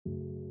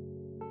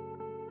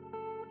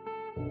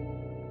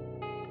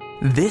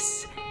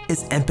This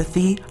is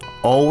Empathy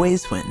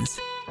Always Wins.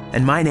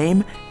 And my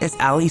name is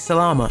Ali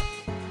Salama.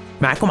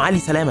 معكم Ali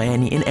Salama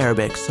يعني in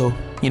Arabic. So,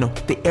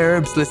 the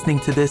Arabs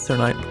listening to this are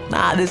like,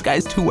 this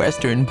guy's too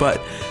Western.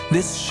 But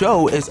this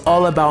show is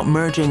all about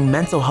merging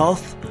mental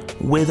health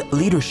with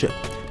leadership.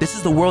 This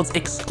is the world's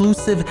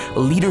exclusive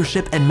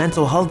leadership and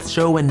mental health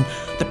show. And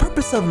the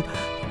purpose of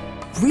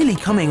really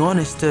coming on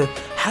is to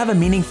have a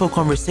meaningful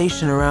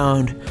conversation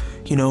around,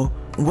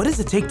 what does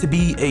it take to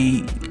be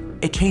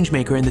a change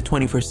maker in the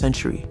 21st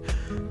century?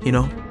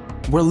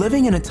 We're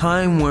living in a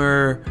time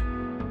where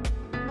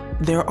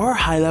there are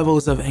high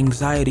levels of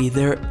anxiety.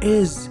 There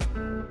is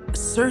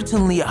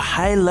certainly a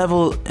high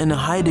level and a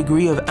high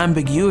degree of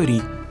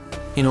ambiguity,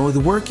 with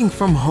working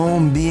from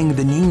home being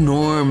the new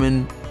norm.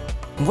 And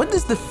what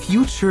does the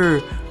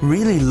future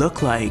really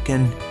look like?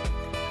 And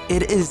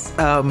it is,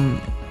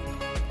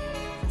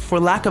 for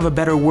lack of a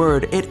better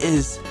word, it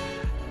is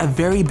a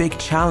very big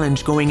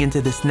challenge going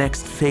into this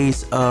next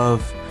phase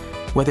of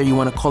whether you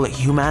want to call it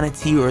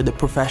humanity or the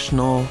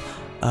professional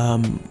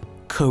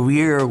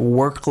career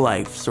work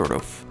life sort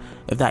of,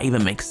 if that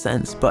even makes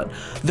sense. But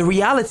the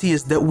reality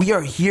is that we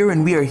are here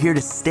and we are here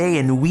to stay,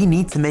 and we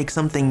need to make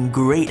something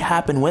great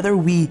happen, whether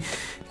we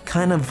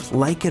kind of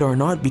like it or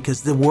not,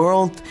 because the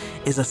world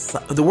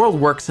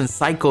works in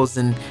cycles,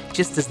 and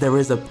just as there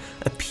is a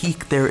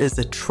peak, there is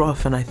a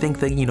trough. And I think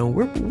that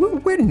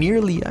we're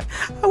nearly,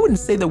 I wouldn't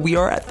say that we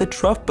are at the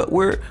trough, but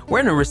we're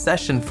in a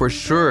recession for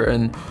sure.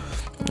 And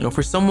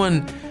for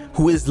someone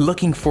who is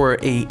looking for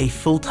a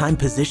full-time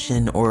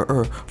position,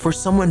 or for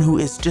someone who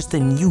is just a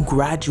new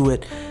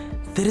graduate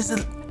that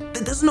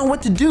doesn't know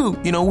what to do,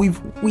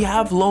 we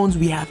have loans,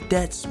 we have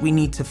debts we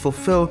need to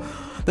fulfill.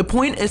 The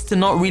point is to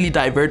not really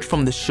diverge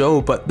from the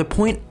show, but the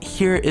point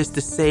here is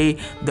to say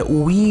that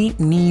we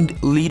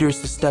need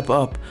leaders to step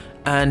up.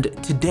 And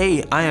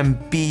today I am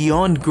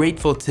beyond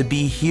grateful to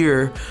be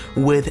here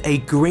with a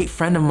great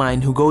friend of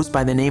mine who goes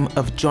by the name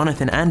of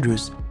Jonathan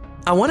Andrews.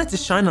 I wanted to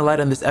shine a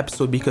light on this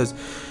episode because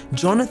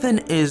Jonathan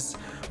is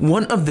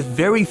one of the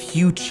very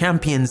few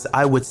champions,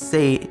 I would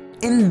say,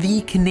 in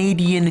the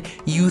Canadian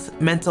youth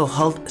mental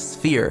health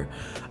sphere.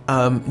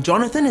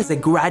 Jonathan is a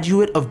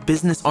graduate of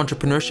business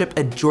entrepreneurship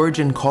at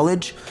Georgian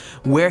College,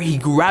 where he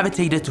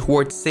gravitated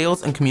towards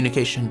sales and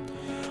communication.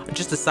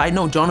 Just a side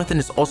note, Jonathan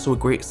is also a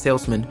great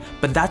salesman,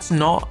 but that's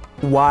not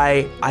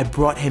why I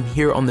brought him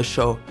here on the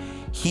show.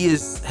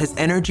 His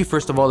energy,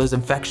 first of all, is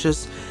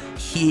infectious.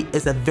 He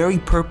is a very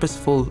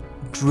purposeful,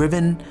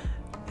 driven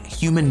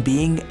human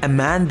being, a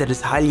man that is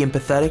highly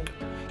empathetic.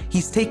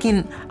 He's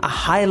taken a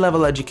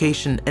high-level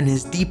education and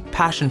his deep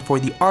passion for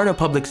the art of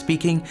public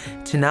speaking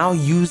to now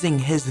using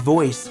his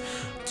voice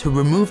to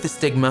remove the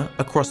stigma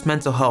across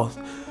mental health.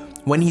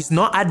 When he's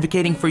not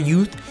advocating for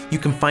youth, you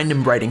can find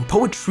him writing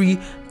poetry,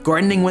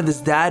 gardening with his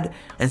dad,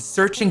 and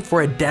searching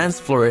for a dance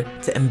floor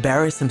to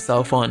embarrass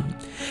himself on.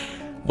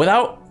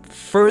 Without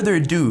further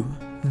ado,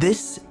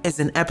 this is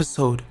an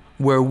episode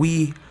where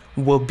we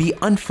will be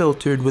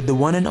unfiltered with the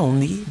one and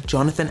only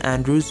Jonathan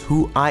Andrews,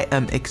 who I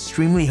am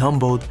extremely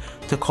humbled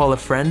to call a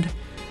friend.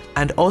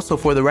 And also,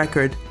 for the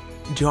record,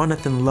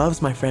 Jonathan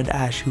loves my friend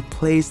Ash, who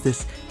plays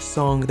this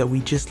song that we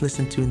just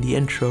listened to in the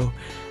intro.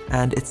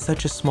 And it's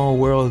such a small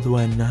world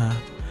when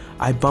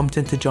I bumped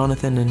into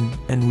Jonathan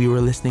and we were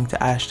listening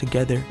to Ash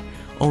together,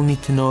 only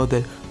to know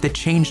that the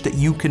change that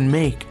you can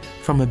make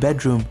from a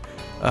bedroom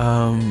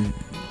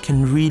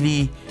can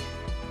really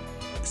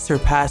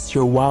surpass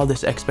your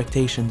wildest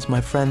expectations.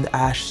 My friend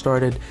Ash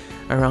started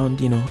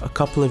around, a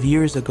couple of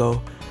years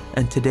ago,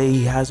 and today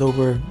he has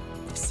over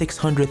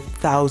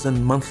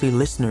 600,000 monthly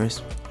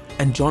listeners.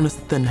 And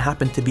Jonathan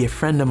happened to be a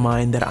friend of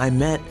mine that I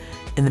met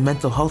in the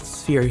mental health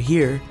sphere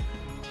here,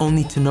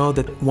 only to know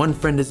that one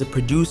friend is a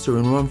producer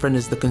and one friend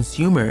is the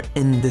consumer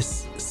in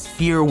this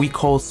sphere we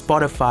call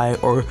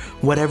Spotify or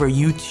whatever,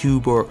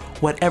 YouTube or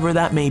whatever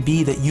that may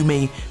be, that you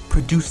may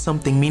produce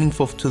something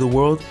meaningful to the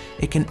world.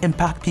 It can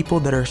impact people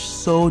that are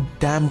so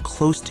damn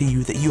close to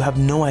you that you have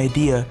no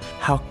idea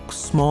how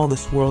small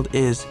this world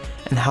is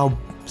and how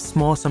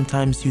small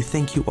sometimes you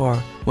think you are,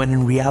 when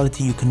in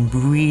reality you can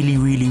really,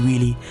 really,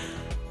 really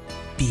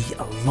be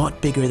a lot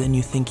bigger than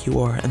you think you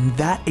are. And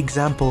that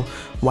example,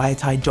 why I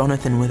tied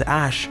Jonathan with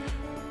Ash,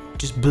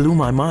 just blew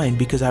my mind,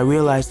 because I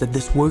realized that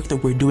this work that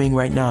we're doing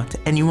right now, to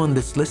anyone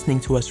that's listening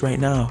to us right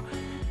now,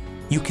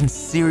 you can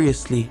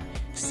seriously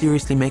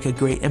make a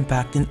great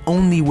impact. And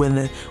only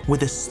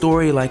with a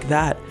story like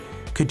that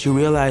could you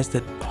realize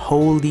that,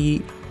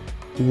 holy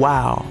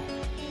wow,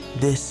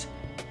 this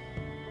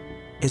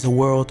is a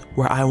world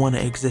where I want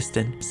to exist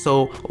in.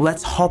 So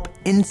let's hop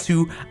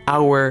into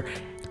our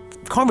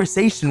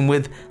conversation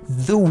with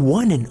the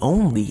one and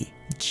only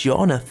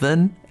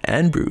Jonathan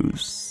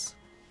Andrews.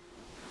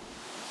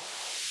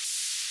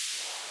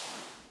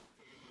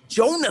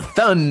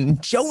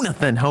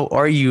 Jonathan, how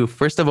are you?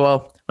 First of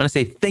all, I want to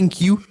say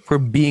thank you for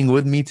being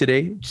with me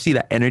today. Did you see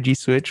that energy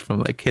switch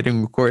from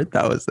hitting record?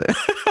 That was it.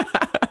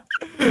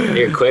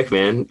 You're quick,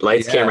 man.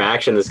 Lights, camera,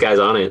 action. This guy's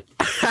on it.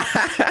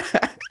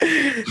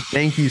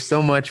 Thank you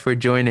so much for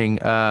joining.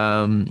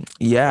 Happy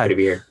to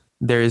be here.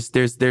 there's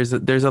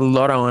a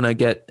lot I want to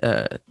get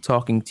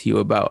talking to you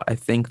about. I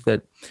think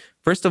that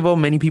first of all,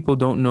 many people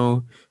don't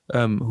know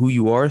who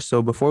you are.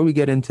 So before we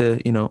get into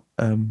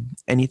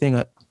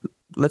anything,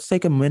 let's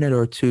take a minute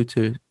or two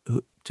to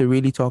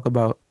really talk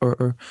about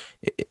or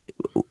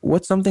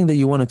what's something that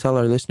you want to tell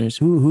our listeners.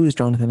 Who is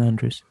Jonathan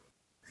Andrews?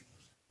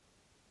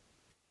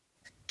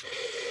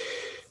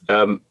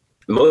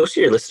 Most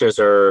of your listeners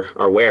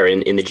are where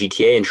in the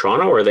GTA in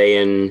Toronto, or are they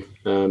in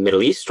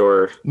Middle East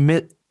or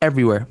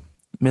everywhere?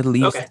 Middle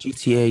East, okay.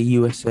 GTA,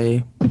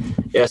 USA.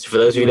 Yes, for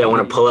those of you that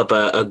want to pull up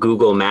a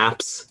Google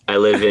Maps, I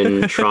live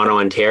in Toronto,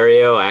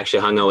 Ontario. I actually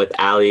hung out with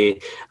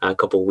Ali a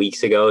couple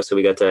weeks ago, so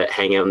we got to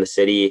hang out in the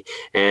city.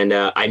 And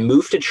I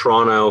moved to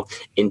Toronto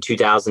in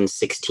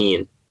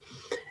 2016.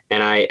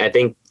 And I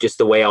think just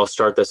the way I'll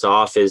start this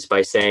off is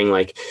by saying,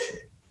 like,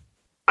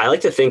 I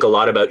like to think a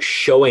lot about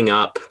showing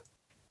up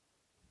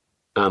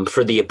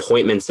for the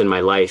appointments in my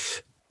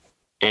life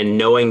and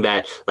knowing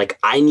that, like,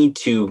 I need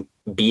to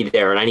be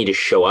there and I need to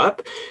show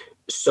up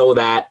so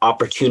that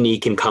opportunity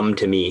can come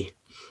to me.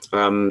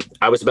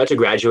 I was about to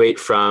graduate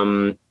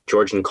from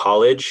Georgian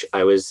College.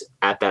 I was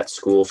at that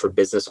school for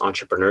business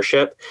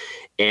entrepreneurship.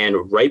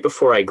 And right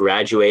before I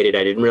graduated,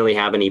 I didn't really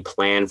have any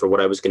plan for what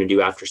I was going to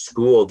do after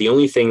school. The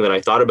only thing that I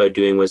thought about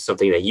doing was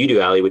something that you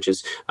do, Ali, which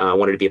is I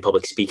wanted to be a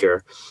public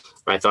speaker.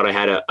 I thought I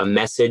had a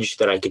message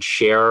that I could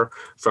share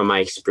from my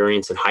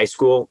experience in high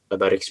school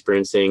about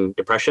experiencing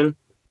depression.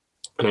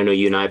 And I know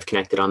you and I have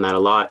connected on that a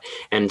lot.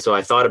 And so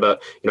I thought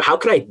about, how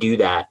could I do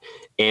that?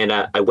 And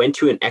I went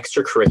to an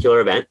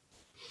extracurricular event.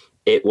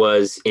 It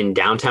was in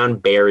downtown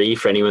Barrie,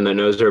 for anyone that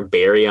knows where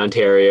Barrie,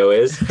 Ontario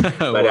is.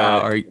 But, wow,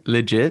 are you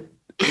legit?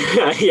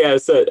 Yeah,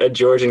 it's a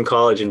Georgian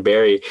college in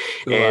Barrie.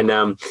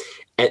 Wow.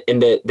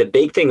 And the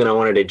big thing that I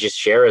wanted to just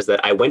share is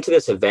that I went to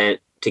this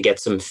event to get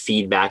some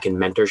feedback and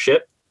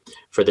mentorship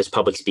for this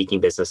public speaking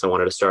business I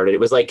wanted to start. It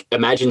was like,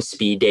 imagine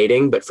speed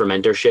dating, but for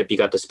mentorship, you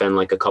got to spend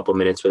like a couple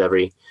minutes with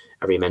every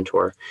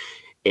mentor.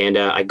 And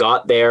I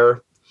got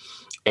there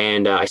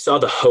and I saw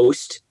the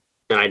host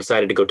and I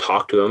decided to go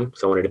talk to him.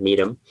 So I wanted to meet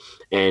him.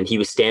 And he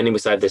was standing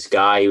beside this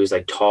guy. He was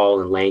like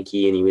tall and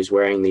lanky and he was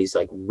wearing these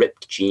like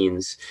ripped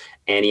jeans.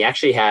 And he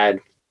actually had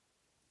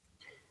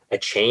a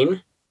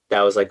chain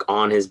that was like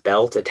on his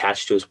belt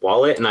attached to his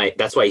wallet. And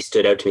that's why he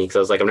stood out to me, because I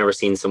was like, I've never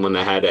seen someone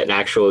that had an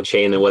actual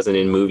chain that wasn't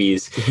in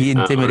movies. He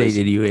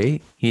intimidated you, eh?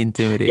 He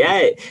intimidated. Yeah,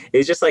 it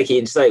was just like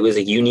it was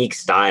a unique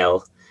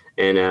style.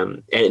 And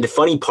the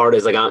funny part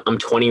is, like, I'm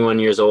 21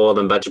 years old.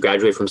 I'm about to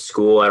graduate from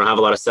school. I don't have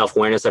a lot of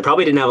self-awareness. I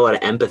probably didn't have a lot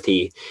of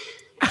empathy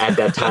at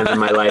that time in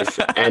my life.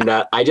 And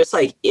I just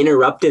like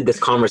interrupted this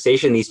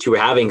conversation these two were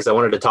having because I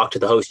wanted to talk to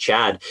the host,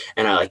 Chad.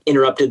 And I like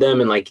interrupted them,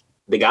 and like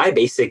the guy,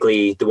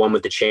 basically the one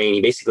with the chain,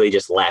 he basically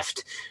just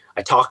left.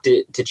 I talked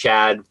to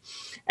Chad.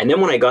 And then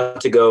when I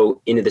got to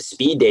go into the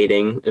speed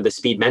dating, the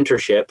speed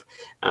mentorship,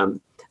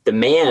 the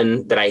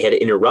man that I had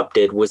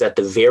interrupted was at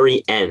the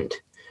very end.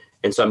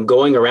 And so I'm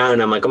going around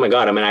and I'm like, oh my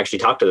God, I'm going to actually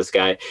talk to this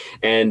guy.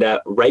 And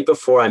right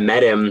before I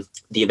met him,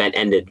 the event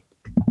ended.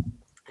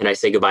 And I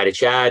say goodbye to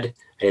Chad.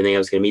 I didn't think I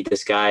was going to meet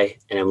this guy.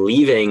 And I'm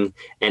leaving.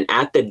 And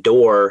at the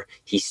door,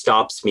 he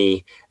stops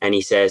me and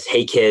he says,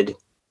 "Hey kid,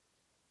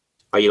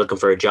 are you looking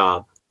for a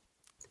job?"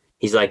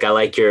 He's like, I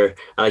like your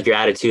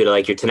attitude. I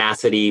like your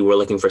tenacity. We're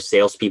looking for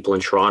salespeople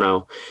in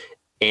Toronto.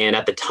 And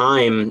at the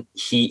time,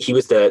 he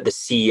was the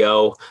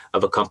CEO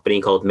of a company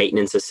called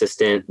Maintenance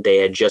Assistant. They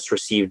had just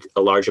received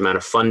a large amount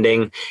of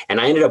funding. And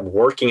I ended up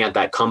working at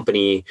that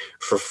company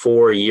for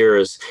 4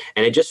 years.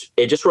 And it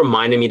just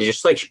reminded me to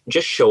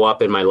just show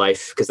up in my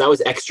life, because that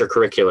was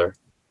extracurricular.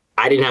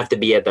 I didn't have to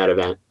be at that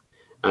event.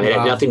 It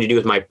had nothing to do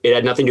with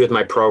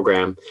my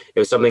program. It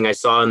was something I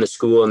saw in the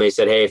school, and they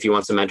said, "Hey, if you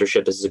want some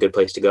mentorship, this is a good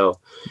place to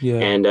go." Yeah.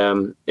 And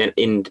I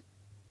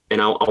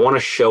want to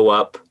show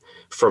up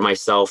for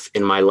myself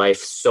in my life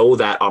so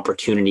that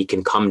opportunity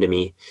can come to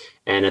me.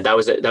 And that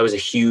was a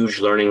huge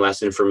learning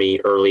lesson for me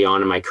early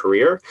on in my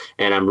career.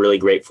 And I'm really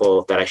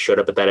grateful that I showed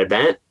up at that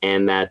event,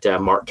 and that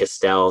Mark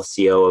Castell,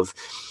 CEO of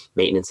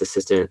Maintenance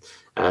Assistant,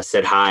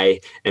 said hi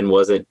and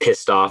wasn't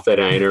pissed off that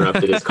I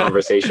interrupted his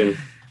conversation.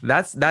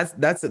 That's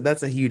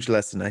a huge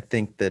lesson. I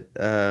think that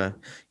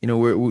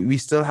we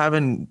still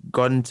haven't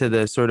gotten to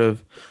the sort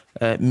of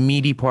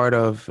meaty part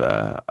of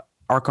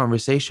our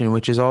conversation,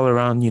 which is all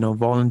around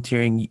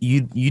volunteering.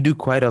 You do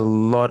quite a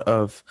lot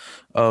of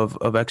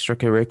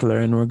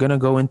extracurricular, and we're gonna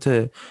go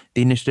into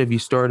the initiative you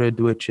started,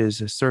 which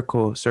is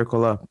Circle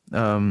Up.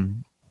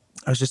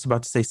 I was just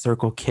about to say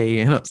Circle K,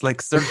 and I was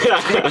like, Circle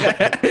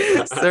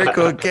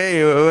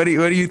K. What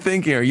are you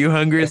thinking? Are you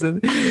hungry or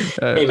something?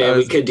 Hey man,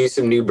 we could do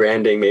some new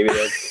branding. Maybe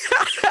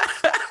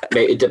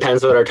it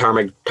depends what our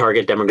target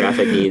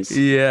demographic needs.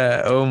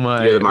 Yeah. Oh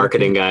my. You're the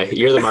marketing guy.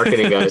 You're the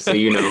marketing guy, so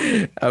you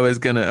know. I was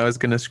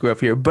gonna screw up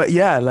here, but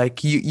yeah,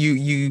 like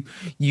you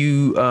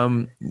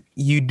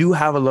do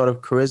have a lot of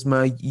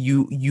charisma.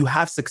 You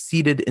have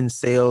succeeded in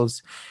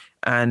sales.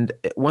 And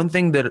one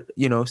thing that,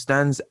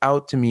 stands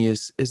out to me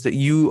is that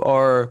you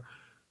are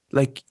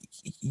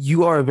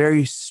a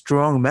very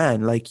strong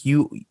man. Like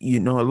a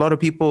lot of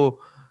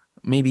people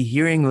maybe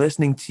hearing,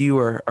 listening to you,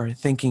 are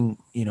thinking,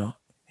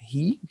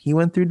 he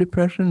went through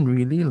depression,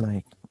 really?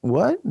 Like,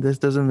 what? This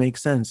doesn't make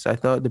sense. I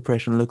thought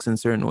depression looks in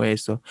certain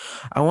ways. So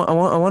I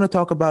want to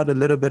talk about a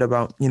little bit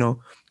about,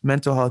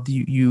 mental health.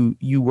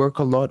 You work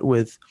a lot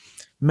with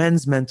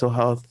men's mental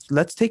health.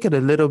 Let's take it a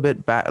little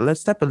bit back.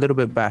 Let's step a little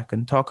bit back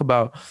and talk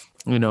about,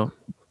 you know,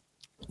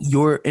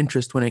 your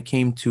interest when it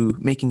came to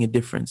making a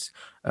difference.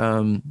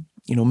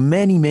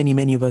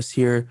 Many of us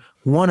here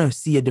want to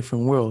see a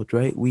different world,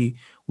 right? We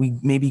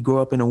maybe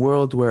grow up in a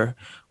world where,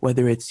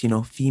 whether it's,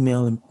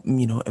 female,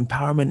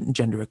 empowerment,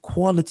 gender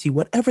equality,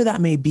 whatever that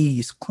may be,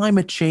 is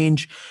climate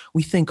change,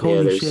 we think, Yeah,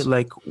 holy shit, there's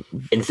like,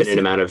 this infinite is,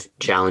 amount of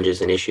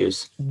challenges and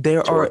issues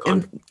there to are, work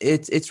on.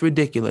 it's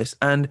ridiculous.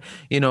 And,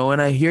 when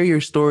I hear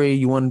your story,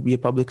 you want to be a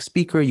public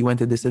speaker, you went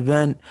to this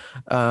event,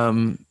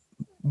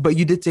 but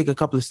you did take a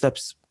couple of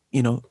steps,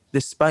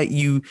 despite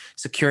you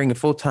securing a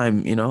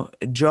full-time,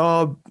 a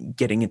job,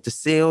 getting into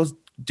sales,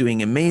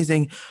 doing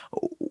amazing.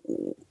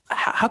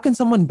 How can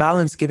someone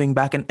balance giving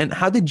back, and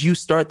how did you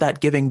start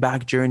that giving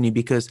back journey?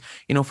 Because,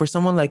 for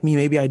someone like me,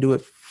 maybe I do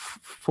it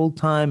full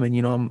time, and,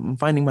 I'm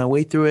finding my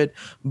way through it,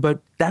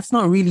 but that's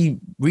not really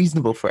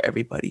reasonable for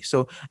everybody.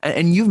 So,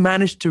 and you've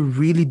managed to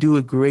really do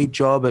a great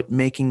job at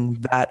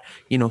making that,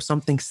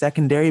 something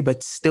secondary,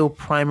 but still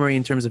primary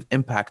in terms of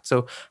impact.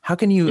 So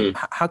Mm.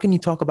 how can you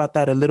talk about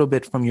that a little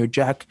bit from your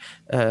Jack,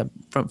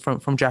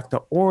 from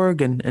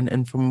Jack.org,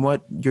 and from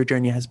what your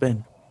journey has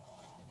been?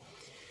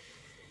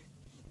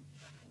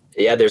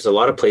 Yeah, there's a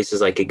lot of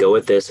places I could go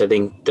with this. I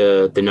think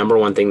the number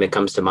one thing that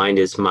comes to mind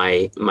is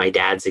my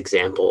dad's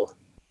example.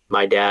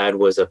 My dad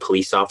was a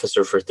police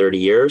officer for 30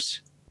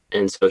 years,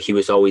 and so he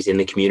was always in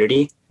the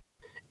community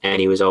and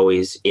he was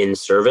always in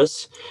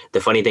service.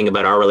 The funny thing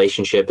about our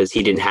relationship is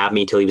he didn't have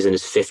me till he was in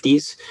his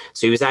 50s.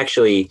 So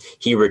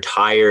he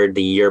retired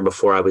the year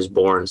before I was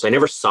born. So I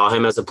never saw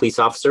him as a police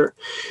officer,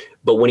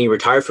 but when he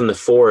retired from the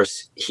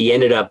force, he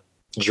ended up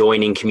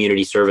joining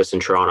community service in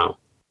Toronto.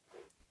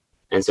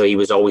 And so he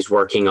was always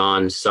working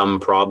on some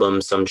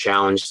problem, some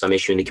challenge, some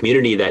issue in the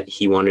community that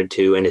he wanted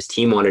to, and his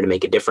team wanted to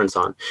make a difference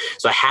on.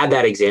 So I had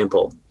that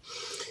example,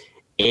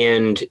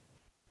 and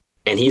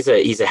he's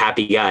a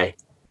happy guy,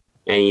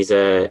 and he's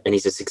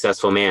a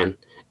successful man.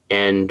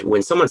 And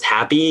when someone's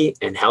happy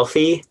and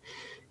healthy,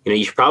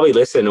 you should probably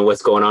listen to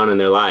what's going on in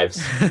their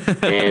lives.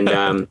 And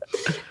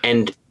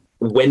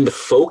when the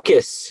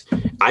focus,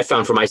 I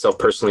found for myself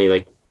personally,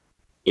 like,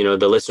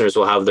 the listeners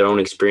will have their own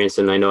experience,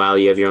 and I know,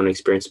 Ali, you have your own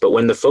experience, but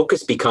when the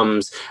focus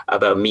becomes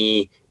about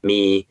me,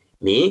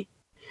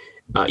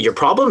 your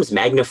problems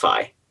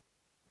magnify.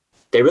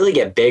 They really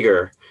get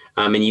bigger.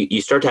 And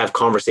you start to have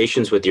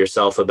conversations with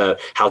yourself about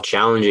how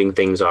challenging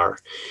things are.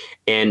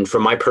 And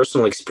from my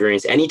personal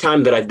experience,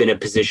 anytime that I've been in a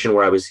position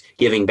where I was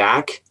giving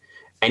back,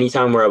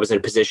 anytime where I was in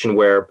a position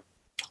where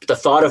the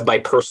thought of my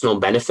personal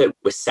benefit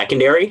was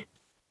secondary,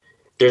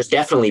 there's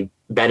definitely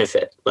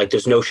benefit. Like,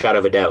 there's no shadow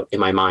of a doubt in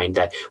my mind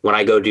that when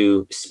I go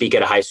to speak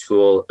at a high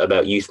school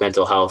about youth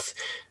mental health,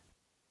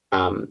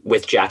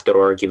 with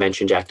Jack.org, you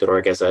mentioned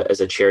Jack.org as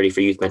a charity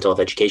for youth mental health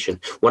education.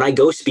 When I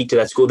go speak to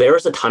that school, there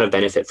is a ton of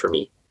benefit for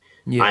me.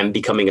 Yeah. I'm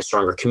becoming a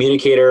stronger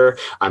communicator.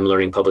 I'm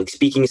learning public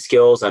speaking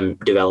skills. I'm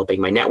developing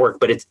my network,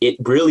 but it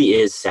really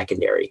is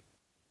secondary.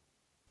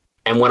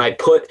 And when I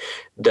put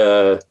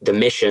the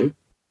mission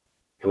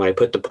and when I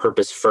put the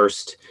purpose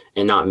first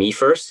and not me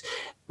first,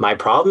 my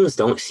problems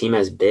don't seem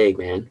as big,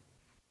 man.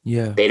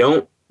 Yeah. They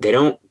don't,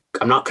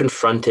 I'm not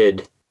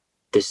confronted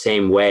the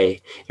same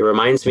way. It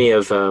reminds me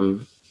of,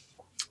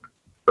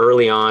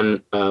 early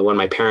on, when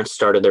my parents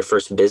started their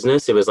first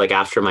business. It was like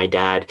after my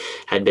dad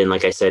had been,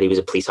 like I said, he was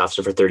a police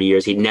officer for 30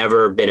 years. He'd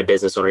never been a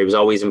business owner. He was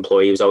always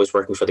employee. He was always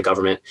working for the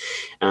government.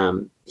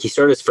 He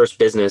started his first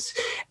business,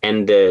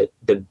 and the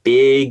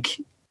big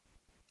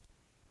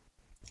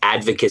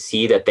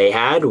advocacy that they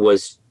had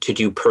was to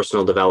do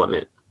personal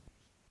development,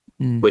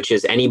 which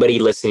is anybody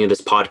listening to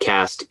this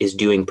podcast is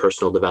doing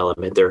personal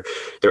development.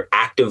 They're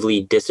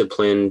actively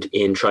disciplined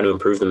in trying to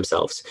improve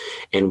themselves.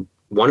 And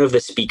one of the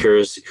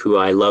speakers who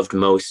I loved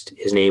most,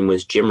 his name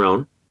was Jim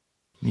Rohn.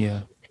 Yeah.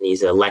 And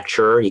he's a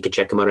lecturer. You could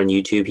check him out on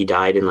YouTube. He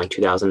died in like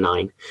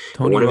 2009.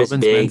 Tony Robbins'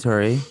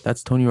 mentor, eh?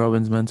 That's Tony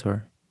Robbins'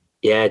 mentor.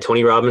 Yeah,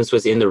 Tony Robbins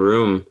was in the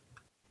room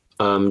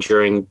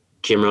during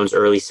Jim Rohn's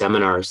early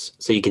seminars.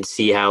 So you could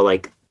see how,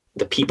 like,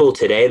 the people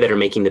today that are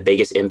making the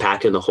biggest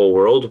impact in the whole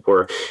world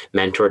were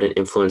mentored and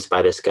influenced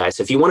by this guy.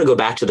 So if you want to go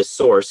back to the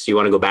source, you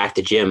want to go back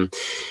to Jim,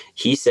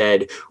 he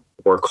said,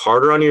 work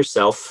harder on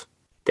yourself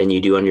than you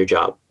do on your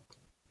job.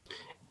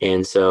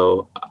 And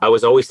so I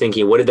was always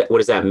thinking, what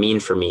does that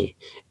mean for me?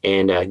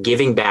 And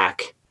giving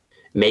back,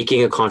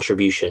 making a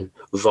contribution,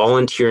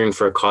 volunteering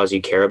for a cause you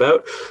care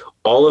about,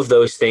 all of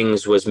those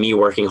things was me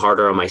working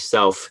harder on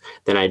myself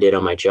than I did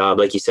on my job.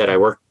 Like you said, I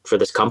worked for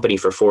this company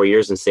for 4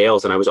 years in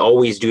sales, and I was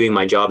always doing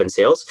my job in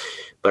sales,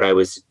 but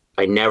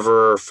I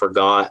never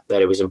forgot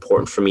that it was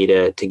important for me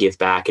to give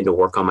back and to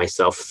work on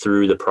myself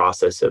through the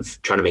process of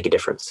trying to make a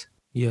difference.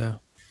 Yeah.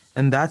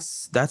 And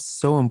that's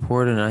so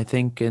important. I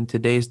think in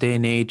today's day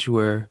and age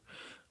where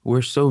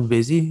we're so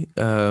busy,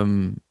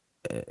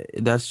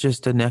 that's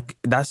just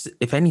that's,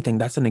 if anything,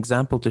 that's an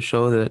example to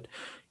show that,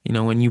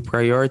 when you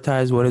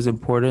prioritize what is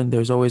important,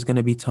 there's always going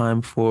to be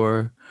time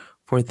for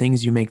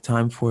things you make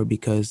time for,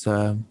 because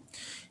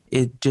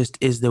it just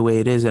is the way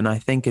it is. And I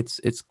think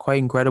it's quite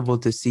incredible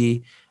to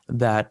see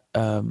that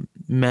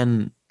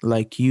men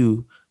like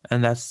you,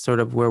 and that's sort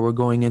of where we're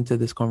going into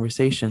this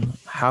conversation.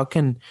 How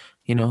can,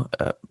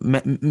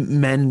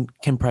 men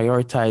can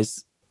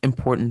prioritize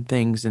important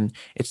things, and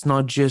it's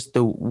not just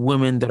the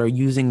women that are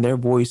using their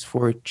voice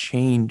for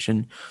change.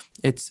 And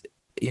it's,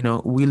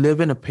 we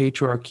live in a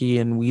patriarchy,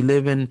 and we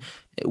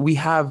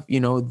have,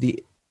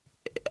 the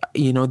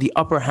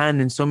upper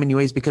hand in so many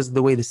ways because of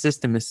the way the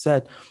system is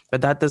set,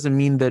 but that doesn't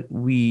mean that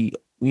we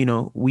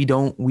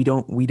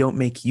don't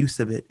make use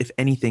of it, if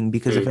anything,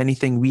 because if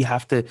anything, we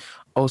have to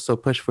also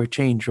push for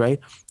change, right?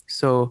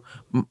 So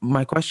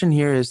my question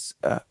here is,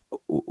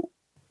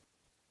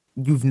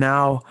 you've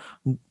now,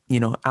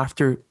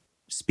 after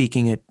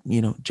speaking at,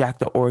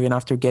 Jack.org,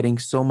 after getting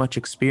so much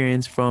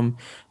experience from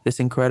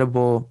this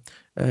incredible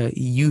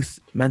youth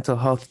mental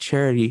health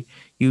charity,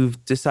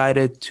 you've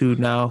decided to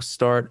now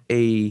start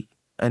a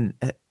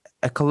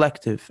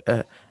collective,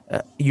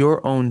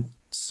 your own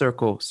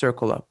circle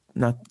up.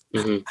 Now,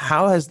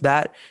 how has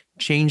that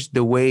changed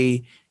the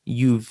way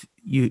you've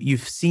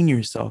seen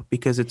yourself?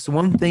 Because it's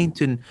one thing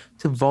to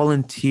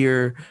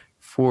volunteer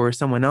for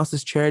someone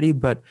else's charity,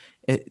 but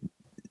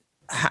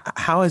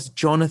how has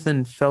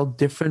Jonathan felt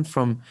different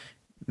from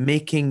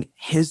making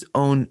his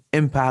own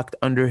impact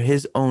under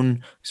his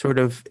own sort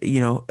of,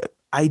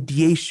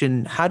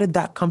 ideation? How did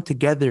that come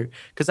together?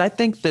 Because I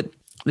think that,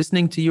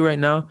 listening to you right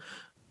now,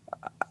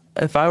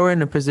 if I were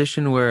in a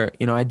position where,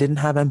 I didn't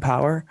have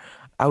Empower,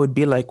 I would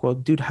be like, well,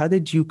 dude, how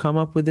did you come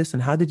up with this?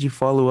 And how did you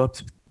follow up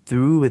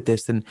through with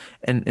this? And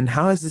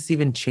how has this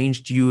even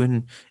changed you?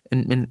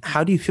 And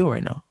how do you feel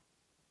right now?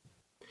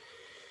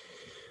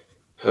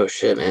 Oh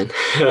shit, man.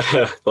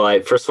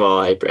 Well, first of all,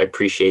 I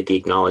appreciate the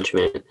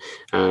acknowledgement.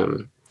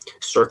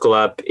 Circle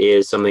Up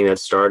is something that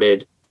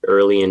started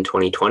early in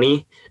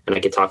 2020, and I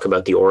could talk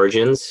about the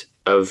origins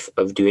of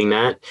doing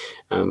that.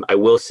 I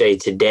will say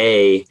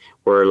today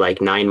we're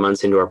like 9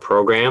 months into our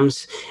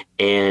programs,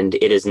 and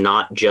it is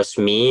not just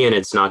me, and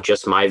it's not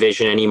just my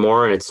vision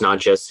anymore, and it's not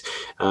just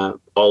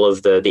all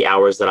of the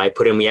hours that I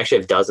put in. We actually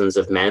have dozens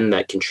of men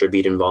that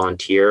contribute and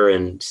volunteer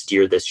and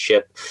steer this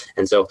ship.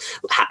 And so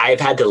I've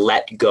had to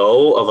let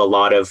go of a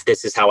lot of,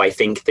 this is how I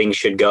think things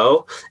should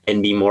go,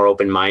 and be more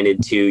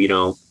open-minded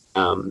to,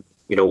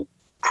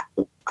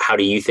 how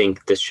do you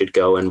think this should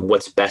go, and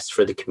what's best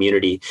for the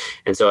community?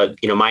 And so,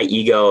 my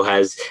ego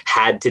has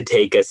had to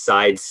take a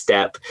side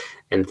step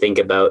and think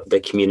about the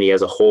community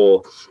as a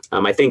whole.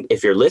 I think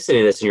if you're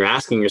listening to this and you're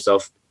asking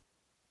yourself,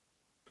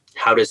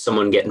 how does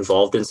someone get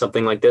involved in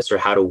something like this? Or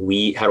how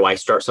do I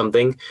start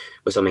something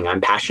with something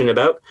I'm passionate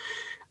about?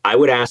 I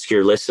would ask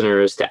your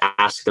listeners to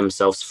ask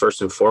themselves,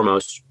 first and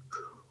foremost,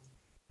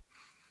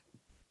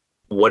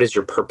 what is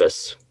your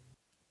purpose?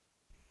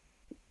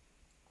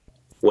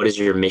 What is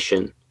your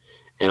mission?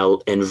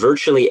 And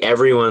virtually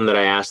everyone that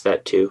I asked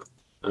that to,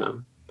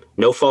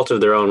 no fault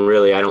of their own,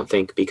 really, I don't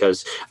think,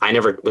 because I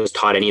never was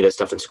taught any of this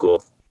stuff in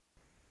school.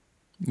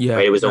 Yeah,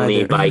 right? It was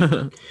only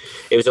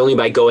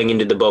by going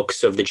into the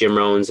books of the Jim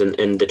Rohns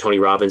and the Tony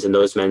Robbins and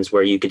those men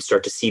where you could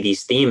start to see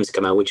these themes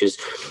come out, which is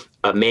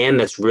a man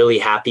that's really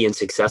happy and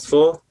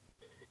successful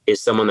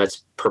is someone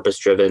that's purpose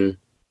driven,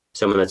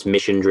 someone that's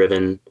mission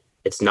driven.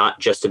 It's not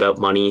just about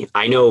money.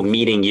 I know,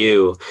 meeting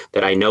you,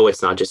 that I know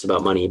it's not just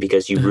about money,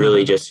 because you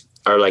really just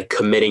are like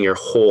committing your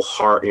whole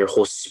heart and your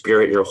whole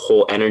spirit, your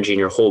whole energy and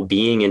your whole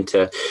being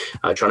into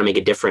trying to make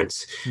a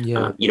difference.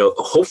 Yeah.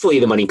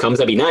 Hopefully the money comes.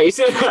 That'd be nice.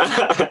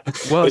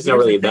 Well, it's not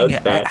really about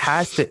that.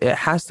 It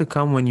has to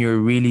come when you're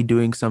really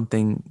doing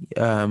something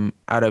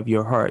out of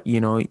your heart.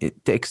 To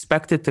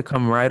expect it to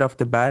come right off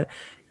the bat,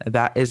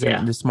 that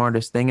isn't the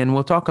smartest thing. And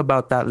we'll talk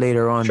about that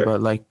later on. Sure.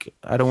 But like,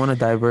 I don't want to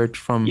diverge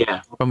from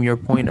your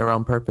point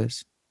around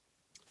purpose.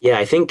 Yeah,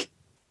 I think,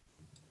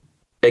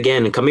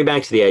 again, coming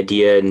back to the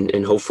idea,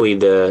 and hopefully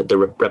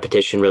the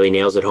repetition really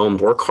nails it home,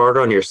 work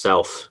harder on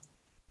yourself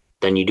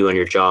than you do on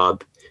your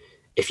job.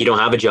 If you don't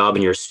have a job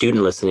and you're a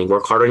student listening,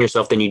 work harder on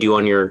yourself than you do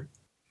on your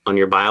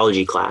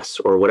biology class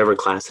or whatever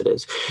class it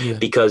is. Yeah.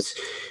 Because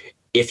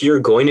if you're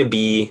going to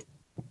be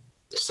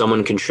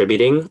someone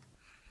contributing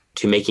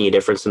to making a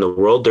difference in the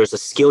world, there's a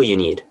skill you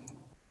need,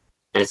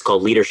 and it's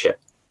called leadership.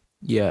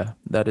 Yeah,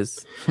 that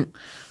is...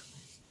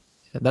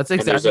 That's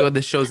exactly what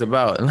this show's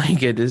about.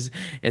 Like,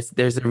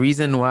 there's a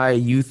reason why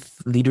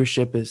youth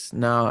leadership is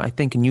now, I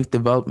think, in youth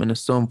development is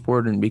so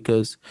important,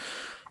 because,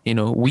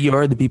 we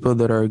are the people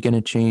that are going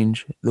to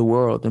change the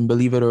world. And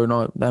believe it or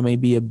not, that may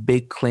be a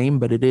big claim,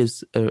 but it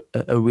is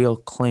a real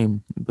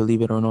claim,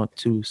 believe it or not,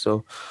 too.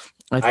 So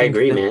I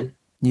agree, man.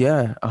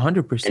 Yeah,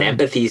 100%. And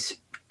empathy's,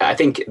 I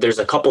think there's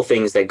a couple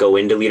things that go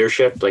into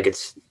leadership. Like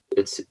it's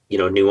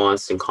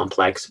nuanced and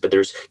complex, but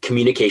there's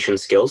communication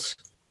skills.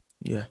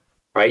 Yeah.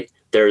 Right.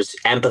 There's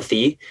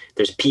empathy,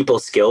 there's people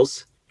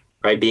skills,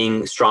 right?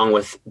 Being strong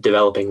with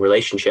developing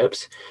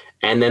relationships.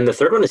 And then the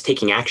third one is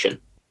taking action.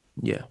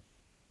 Yeah.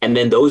 And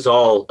then those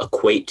all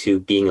equate to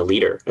being a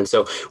leader. And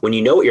so when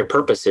you know what your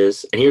purpose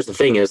is, and here's the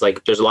thing is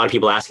like, there's a lot of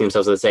people asking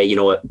themselves that say, you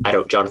know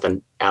what,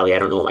 Jonathan, Ali, I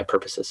don't know what my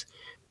purpose is.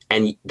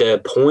 And the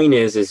point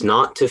is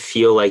not to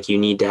feel like you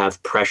need to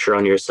have pressure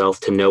on yourself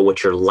to know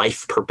what your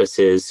life purpose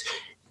is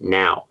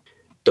now.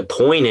 The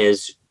point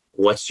is,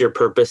 what's your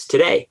purpose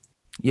today?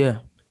 Yeah.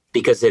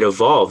 Because it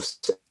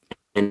evolves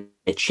and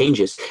it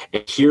changes.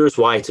 And here's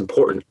why it's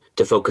important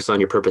to focus on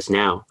your purpose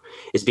now,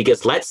 is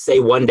because let's say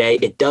one day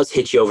it does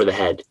hit you over the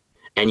head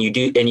and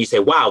you say,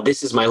 wow,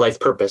 this is my life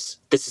purpose.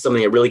 This is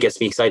something that really gets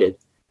me excited.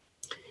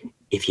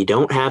 If you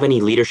don't have any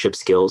leadership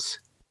skills,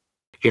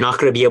 you're not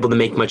going to be able to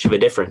make much of a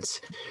difference.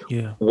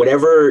 Yeah.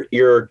 Whatever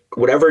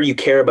you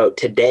care about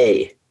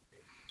today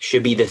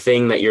should be the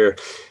thing that you're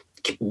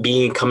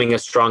becoming a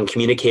strong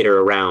communicator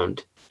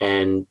around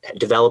and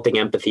developing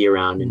empathy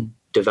around and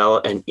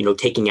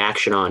taking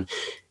action on,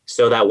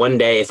 so that one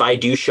day, if I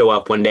do show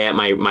up one day at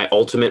my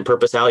ultimate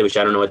purpose, Ali, which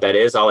I don't know what that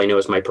is, all I know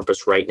is my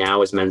purpose right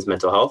now is men's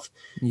mental health.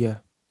 Yeah.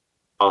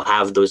 I'll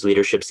have those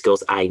leadership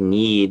skills I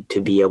need to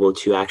be able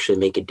to actually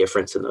make a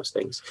difference in those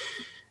things.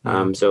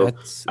 So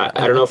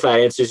I don't know if that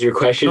answers your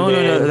question.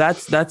 No.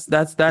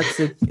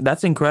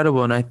 That's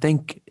incredible. And I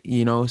think,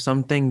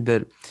 something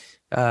that,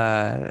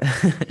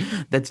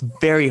 that's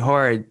very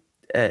hard.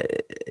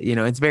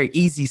 It's very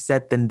easy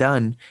said than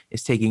done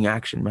is taking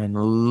action, man.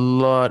 A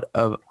lot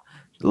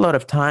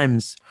of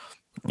times,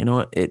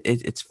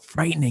 it's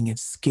frightening,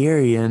 it's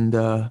scary.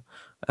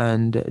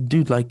 And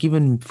dude, like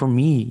even for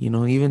me,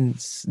 even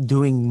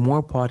doing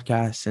more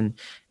podcasts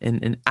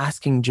and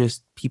asking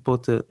just people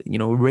to,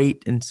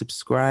 rate and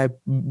subscribe,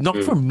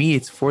 not for me,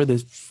 it's for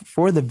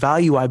the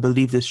value I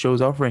believe this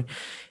show's offering.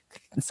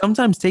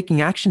 Sometimes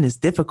taking action is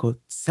difficult.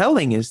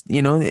 Selling is,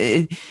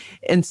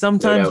 and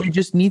sometimes you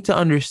just need to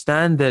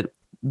understand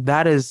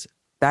that is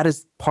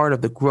part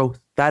of the growth.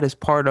 That is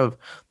part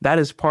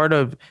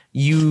of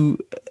you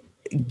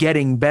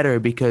getting better,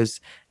 because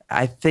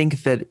I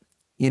think that,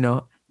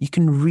 you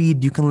can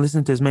read, you can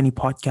listen to as many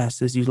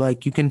podcasts as you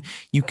like. You can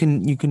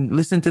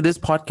listen to this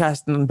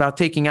podcast about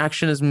taking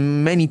action as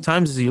many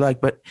times as you like.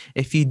 But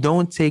if you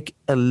don't take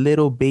a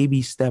little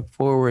baby step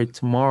forward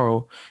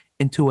tomorrow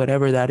into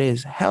whatever that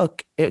is, hell,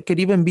 it could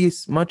even be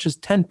as much as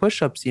 10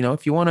 push-ups,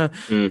 if you want to,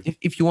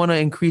 if you want to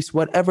increase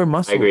whatever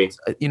muscle,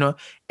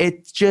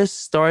 it just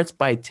starts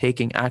by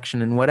taking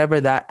action, and whatever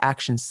that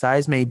action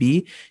size may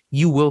be,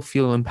 you will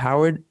feel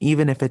empowered,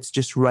 even if it's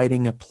just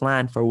writing a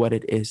plan for what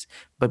it is,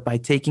 but by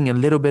taking a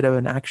little bit of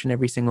an action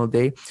every single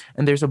day.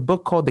 And there's a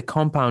book called The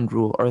Compound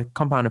Rule or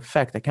Compound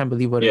Effect. I can't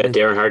believe what it is.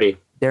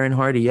 Darren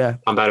Hardy. Yeah.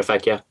 Compound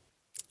Effect. Yeah.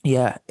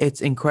 Yeah,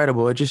 it's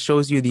incredible. It just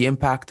shows you the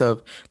impact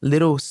of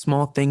little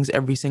small things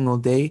every single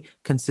day,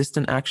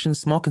 consistent actions.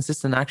 Small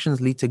consistent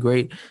actions lead to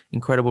great,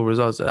 incredible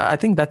results. I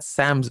think that's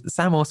Sam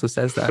also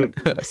says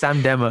that.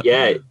 Sam Dema.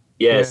 Yeah.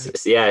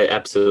 Yes. Yeah,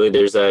 absolutely.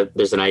 There's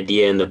an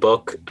idea in the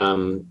book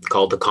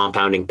called the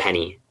compounding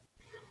penny.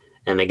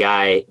 And the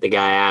guy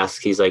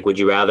asks, he's like, would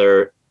you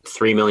rather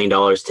 $3 million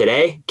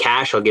today,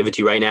 cash, I'll give it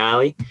to you right now,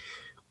 Ali,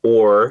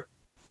 or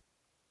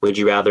would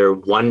you rather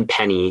one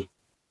penny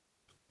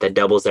that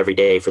doubles every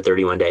day for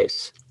 31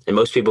 days? And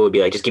most people would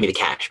be like, just give me the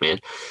cash, man.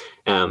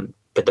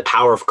 But the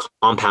power of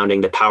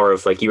compounding, the power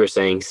of, like you were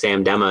saying,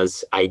 Sam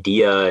Dema's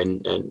idea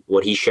and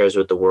what he shares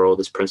with the world,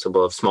 this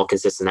principle of small,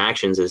 consistent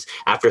actions, is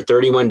after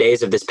 31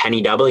 days of this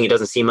penny doubling, it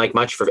doesn't seem like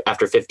much for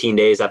after 15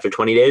 days, after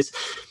 20 days,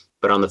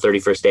 but on the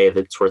 31st day,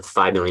 it's worth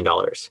 $5 million.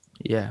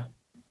 Yeah.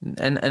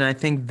 And I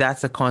think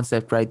that's a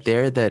concept right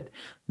there that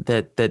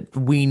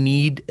we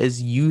need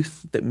as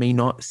youth that may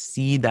not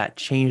see that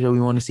change that we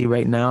want to see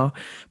right now.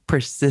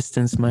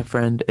 Persistence, my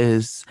friend,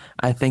 is,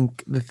 I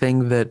think, the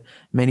thing that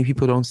many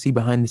people don't see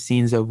behind the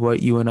scenes of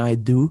what you and I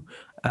do.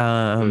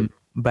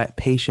 But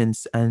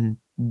patience and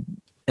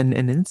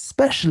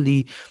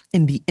especially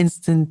in the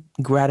instant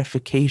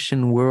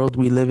gratification world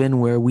we live in,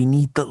 where we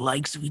need the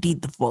likes, we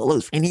need the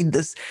follows, we need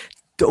this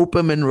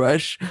dopamine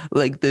rush,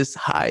 like this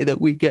high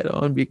that we get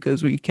on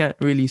because we can't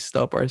really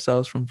stop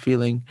ourselves from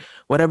feeling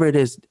whatever it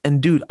is.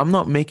 And dude, I'm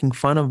not making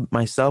fun of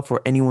myself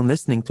or anyone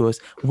listening to us.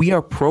 We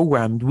are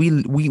programmed.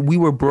 We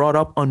were brought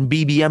up on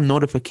BBM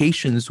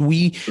notifications.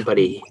 We got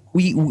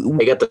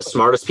the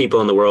smartest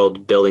people in the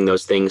world building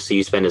those things, so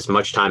you spend as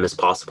much time as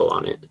possible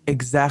on it.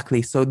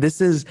 Exactly. So this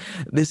is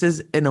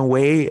in a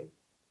way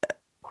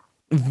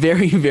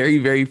very, very,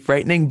 very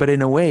frightening, but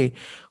in a way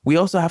we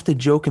also have to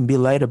joke and be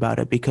light about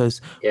it,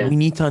 because we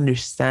need to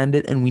understand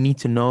it, and we need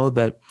to know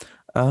that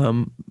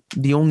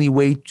the only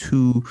way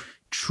to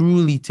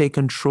truly take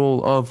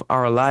control of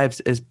our lives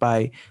is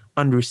by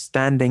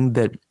understanding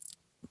that,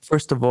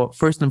 first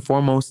and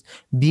foremost,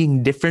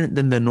 being different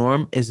than the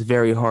norm is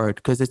very hard,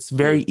 because it's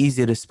very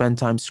easy to spend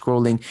time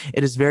scrolling.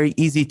 It is very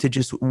easy to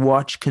just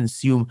watch,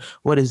 consume.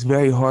 What is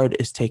very hard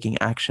is taking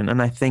action. And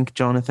I think,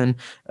 Jonathan,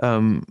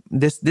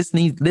 this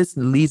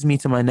leads me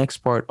to my next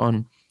part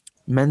on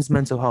men's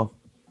mental health.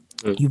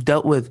 You've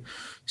dealt with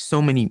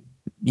so many,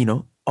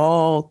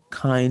 all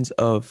kinds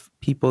of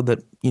people that,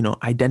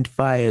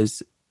 identify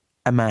as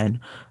a man.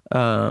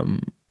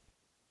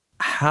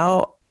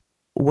 How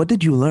what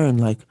did you learn?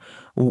 Like,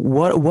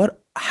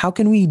 what, how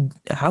can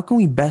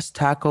we best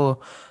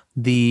tackle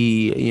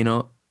the,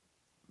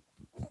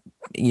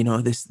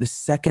 this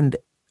second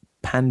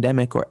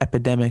pandemic or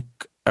epidemic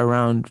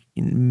around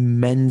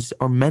men's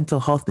or mental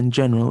health in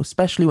general,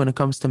 especially when it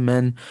comes to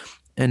men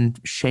and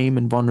shame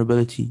and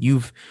vulnerability.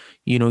 You've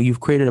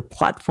created a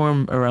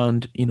platform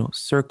around,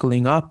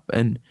 circling up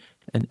and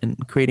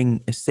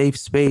creating a safe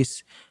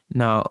space.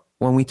 Now,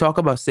 when we talk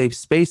about safe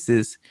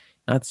spaces,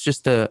 that's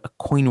just a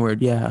coin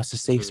word. Yeah, it's a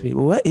safe space.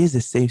 Well, what is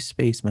a safe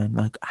space, man?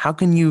 Like, how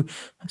can you,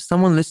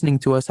 someone listening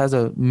to us has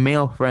a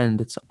male friend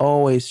that's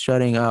always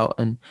shutting out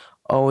and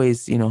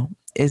always,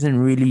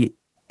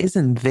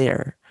 isn't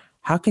there.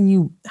 How can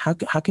you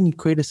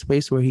create a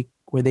space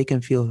where they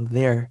can feel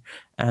there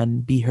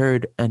and be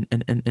heard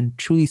and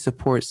truly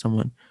support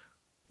someone?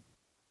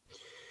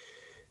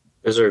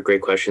 Those are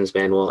great questions,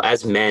 man. Well,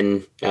 as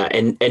men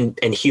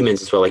and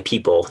humans as well, like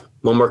people,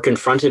 when we're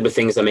confronted with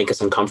things that make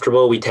us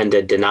uncomfortable, we tend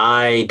to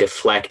deny,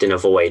 deflect, and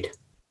avoid,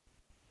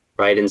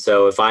 right? And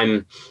so, if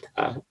I'm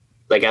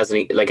as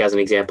an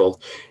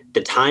example,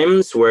 the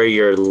times where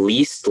you're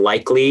least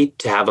likely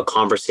to have a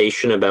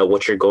conversation about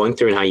what you're going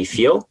through and how you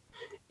feel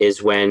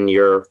is when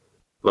you're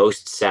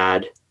most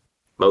sad,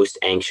 most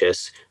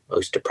anxious,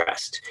 most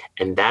depressed,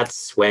 and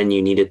that's when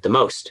you need it the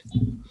most.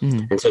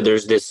 Mm, And so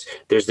there's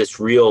this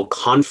real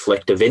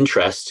conflict of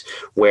interest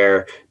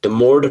where the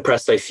more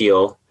depressed I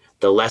feel,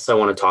 the less I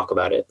want to talk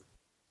about it.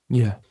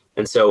 yeah.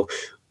 And so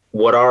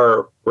what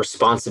our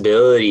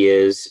responsibility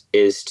is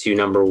to,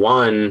 number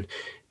one,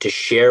 to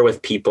share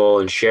with people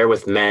and share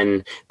with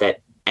men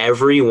that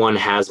everyone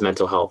has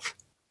mental health.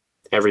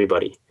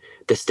 Everybody.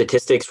 The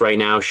statistics right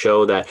now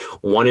show that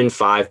 1 in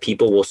 5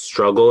 people will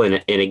struggle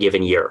in a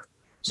given year.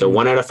 So Mm,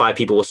 1 out of 5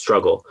 people will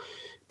struggle.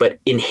 But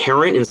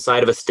inherent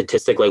inside of a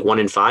statistic like 1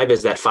 in 5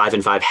 is that 5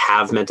 in 5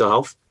 have mental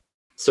health.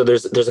 So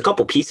there's a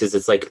couple pieces.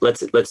 It's like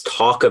let's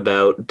talk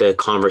about the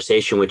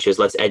conversation, which is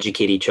let's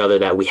educate each other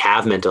that we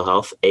have mental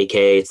health,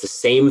 aka it's the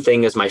same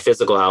thing as my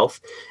physical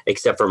health,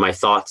 except for my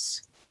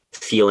thoughts,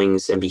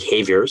 feelings, and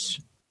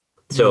behaviors.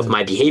 So if yeah.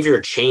 my behavior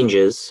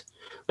changes,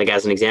 like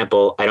as an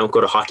example, I don't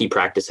go to hockey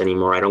practice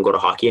anymore, I don't go to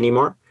hockey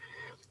anymore,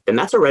 then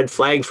that's a red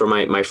flag for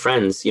my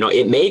friends.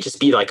 It may just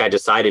be like I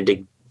decided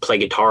to play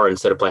guitar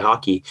instead of play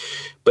hockey.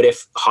 But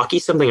if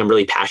hockey's something I'm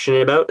really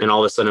passionate about and all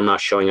of a sudden I'm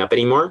not showing up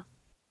anymore,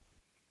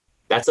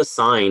 that's a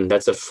sign,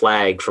 that's a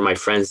flag for my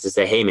friends to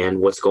say, hey man,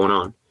 what's going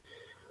on?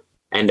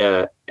 And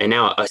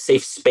now a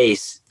safe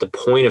space, the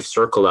point of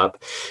Circle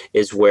Up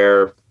is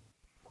where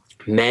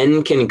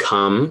men can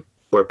come,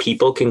 where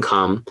people can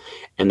come,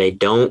 and they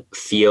don't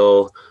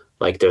feel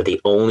like they're the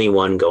only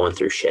one going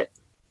through shit,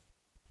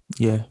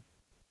 Yeah.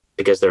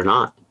 because they're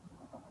not.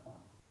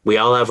 We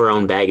all have our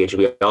own baggage.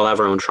 We all have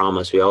our own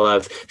traumas. We all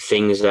have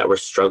things that we're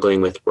struggling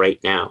with right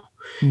now.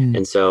 Mm,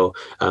 And so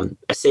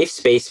a safe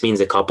space means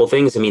a couple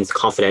things. It means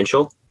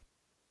confidential.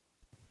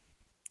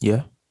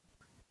 yeah.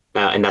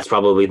 And that's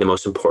probably the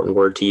most important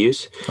word to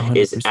use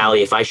is, 100%.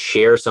 Ali, if I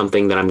share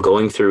something that I'm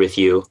going through with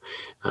you,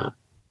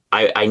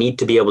 I need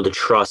to be able to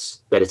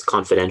trust that it's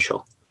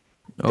confidential,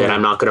 Oh that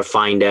I'm yeah. not going to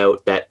find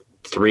out that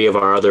 3 of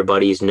our other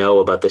buddies know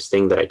about this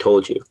thing that I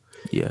told you.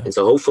 Yeah. And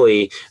so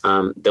hopefully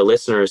the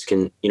listeners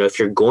can, if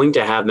you're going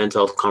to have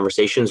mental health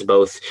conversations,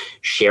 both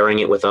sharing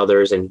it with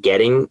others and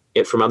getting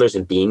it from others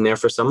and being there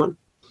for someone,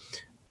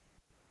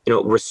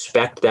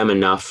 respect them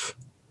enough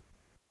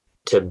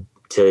to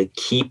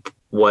keep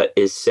what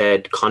is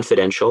said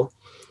confidential.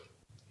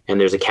 And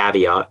there's a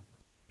caveat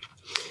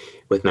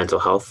with mental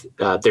health.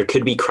 There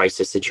could be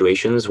crisis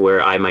situations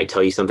where I might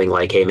tell you something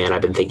like, hey man,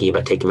 I've been thinking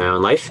about taking my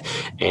own life.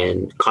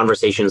 And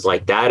conversations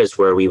like that is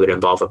where we would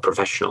involve a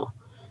professional.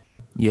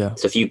 Yeah.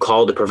 So if you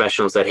called a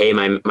professional and said, hey,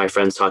 my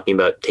friend's talking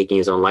about taking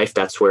his own life,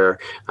 that's where,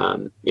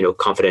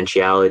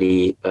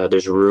 confidentiality,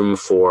 there's room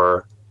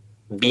for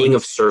For being you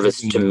of service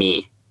to intervene.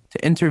 me,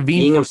 To intervene.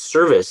 being of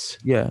service.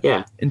 Yeah.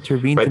 Yeah.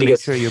 Intervene Right. to make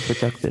Because sure you're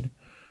protected.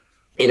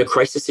 in a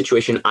crisis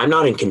situation, I'm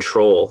not in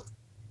control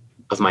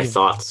of my Yeah.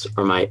 thoughts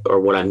or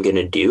what I'm going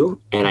to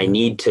do. And I Yeah.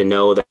 need to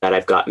know that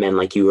I've got men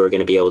like you who are going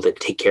to be able to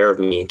take care of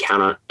me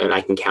and I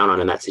can count on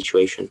in that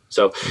situation.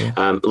 So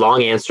Yeah.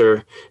 long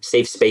answer,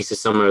 safe space is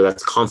somewhere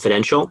that's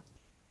confidential.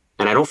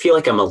 And I don't feel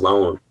like I'm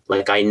alone.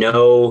 Like I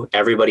know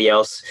everybody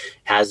else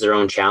has their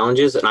own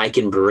challenges and I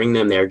can bring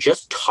them there.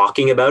 Just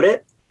talking about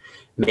it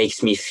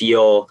makes me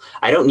feel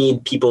I don't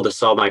need people to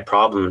solve my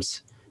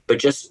problems, but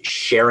just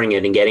sharing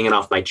it and getting it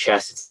off my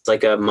chest. It's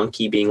like a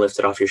monkey being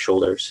lifted off your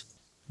shoulders.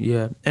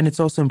 Yeah. And it's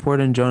also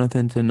important,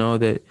 Jonathan, to know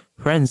that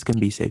friends can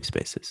be safe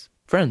spaces.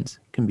 Friends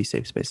can be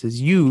safe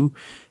spaces.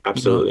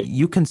 Absolutely.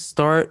 You can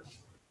start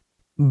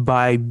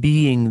by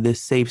being the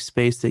safe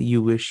space that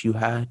you wish you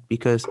had,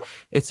 because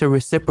it's a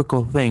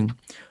reciprocal thing.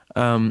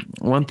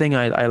 One thing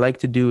I like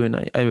to do, and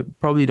I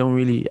probably don't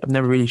really, I've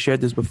never really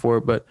shared this before,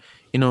 but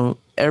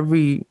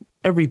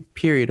every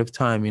period of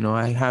time,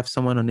 I have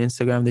someone on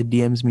Instagram that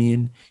DMs me,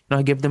 and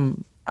I give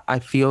them, I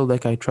feel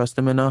like I trust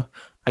them enough.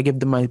 I give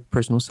them my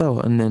personal cell,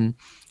 and then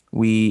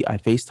I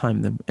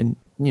FaceTime them, and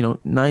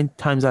nine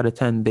times out of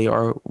 10, they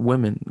are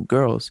women,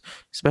 girls,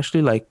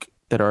 especially like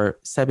that are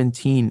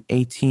 17,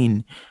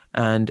 18.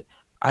 And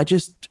I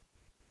just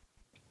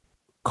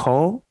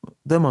call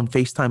them on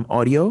FaceTime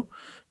audio.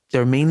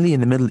 They're mainly in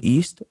the Middle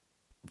East.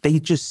 They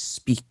just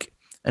speak.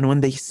 And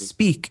when they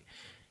speak,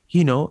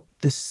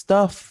 the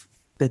stuff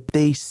that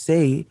they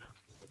say,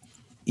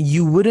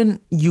 you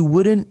wouldn't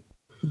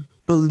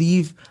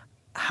believe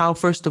how,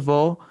 first of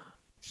all,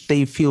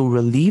 they feel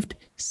relieved.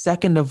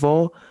 Second of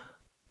all,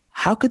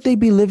 how could they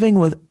be living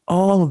with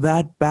all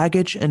that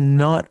baggage and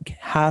not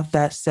have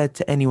that said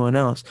to anyone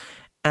else?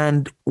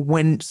 And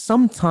when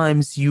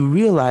sometimes you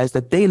realize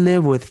that they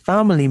live with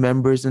family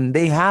members and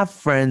they have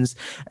friends,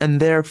 and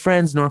their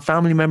friends nor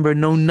family member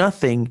know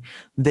nothing,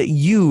 that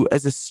you,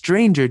 as a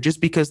stranger,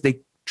 just because they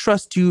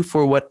trust you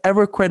for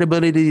whatever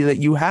credibility that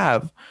you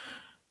have,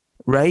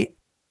 right?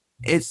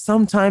 It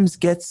sometimes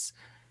gets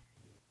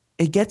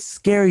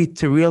scary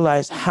to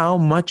realize how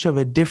much of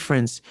a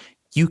difference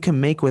you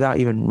can make without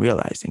even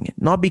realizing it.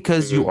 Not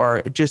because you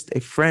are just a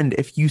friend.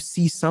 If you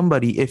see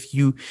somebody, if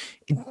you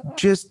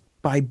just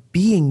by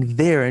being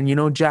there,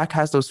 and Jack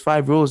has those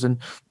 5 rules, and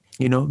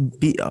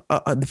be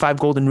the 5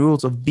 golden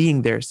rules of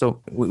being there.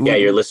 So Yeah,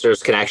 your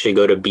listeners can actually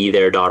go to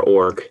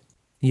bethere.org.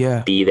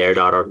 Yeah.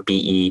 Bethere.org,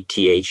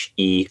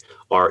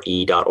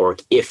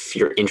 bethere.org, if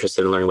you're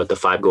interested in learning what the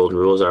 5 golden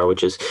rules are,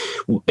 which is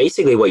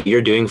basically what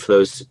you're doing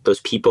for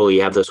those people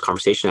you have those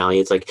conversations, Ali.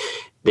 It's like,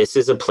 this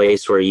is a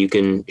place where you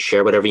can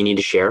share whatever you need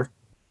to share.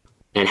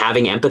 And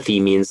having empathy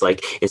means,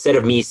 like, instead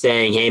of me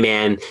saying, hey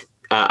man,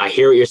 I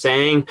hear what you're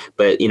saying,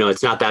 but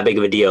it's not that big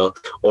of a deal.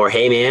 Or,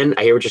 hey man,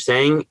 I hear what you're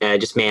saying.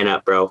 Just man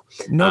up, bro.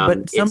 No,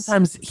 but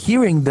sometimes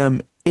hearing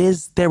them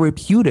is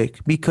therapeutic,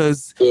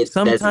 because that's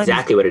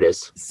exactly what it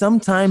is.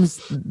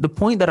 Sometimes the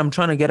point that I'm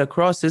trying to get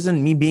across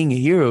isn't me being a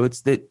hero.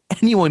 It's that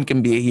anyone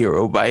can be a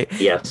hero by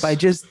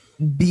just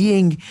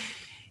being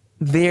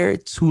there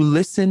to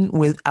listen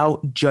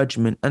without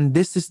judgment. And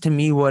this is, to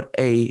me, what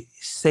a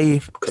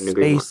safe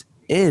space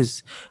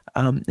is.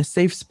 A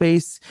safe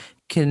space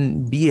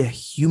can be a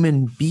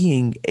human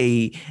being,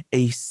 a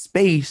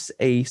space,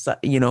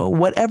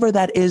 whatever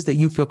that is that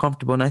you feel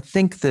comfortable. And I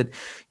think that,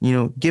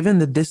 given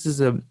that this is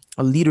a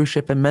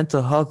leadership and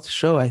mental health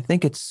show, I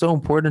think it's so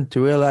important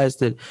to realize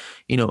that,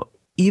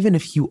 even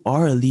if you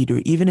are a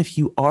leader, even if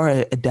you are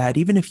a dad,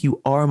 even if you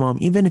are a mom,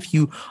 even if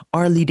you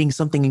are leading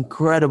something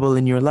incredible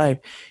in your life,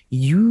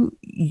 you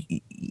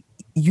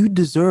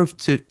deserve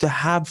to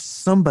have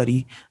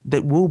somebody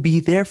that will be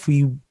there for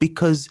you,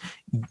 because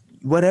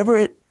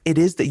whatever it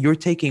is that you're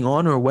taking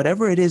on, or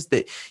whatever it is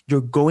that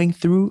you're going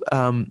through,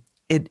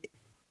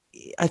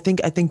 I think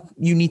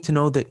you need to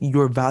know that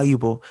you're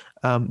valuable,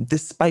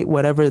 despite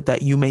whatever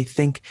that you may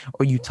think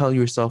or you tell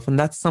yourself. And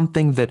that's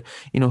something that,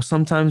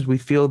 sometimes we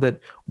feel that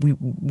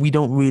we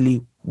don't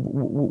really,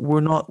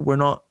 we're not,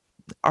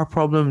 our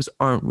problems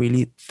aren't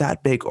really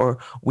that big, or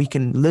we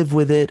can live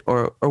with it,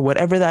 or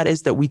whatever that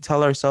is that we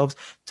tell ourselves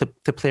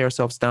to play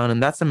ourselves down.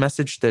 And that's a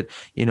message that,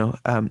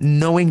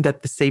 knowing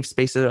that the safe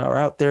spaces are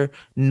out there,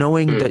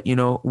 knowing that,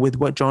 with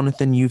what,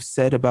 Jonathan, you've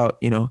said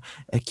about,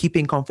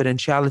 keeping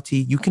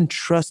confidentiality, you can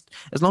trust,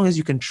 as long as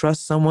you can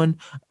trust someone,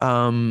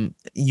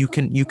 you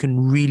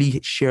can really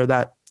share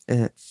that.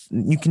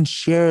 You can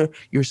share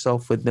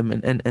yourself with them.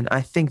 And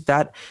I think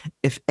that,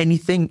 if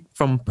anything,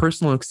 from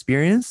personal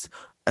experience,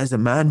 as a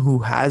man who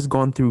has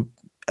gone through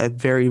a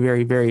very,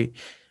 very, very,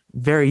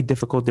 very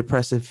difficult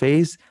depressive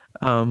phase,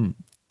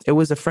 it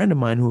was a friend of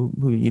mine who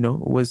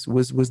was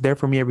there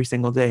for me every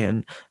single day,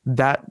 and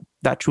that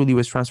truly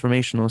was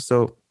transformational.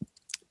 So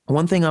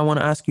one thing I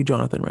want to ask you,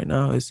 Jonathan, right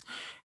now is,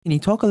 can you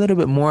talk a little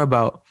bit more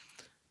about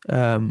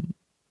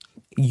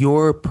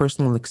your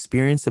personal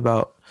experience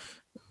about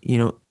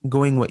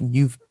going what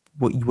you've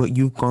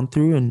gone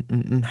through,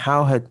 and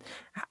how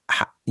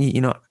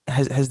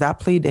has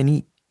that played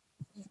any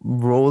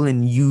role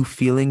in you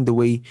feeling the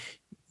way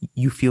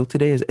you feel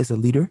today as a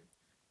leader?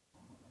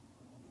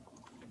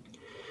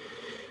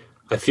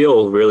 I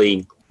feel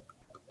really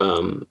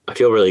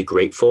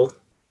grateful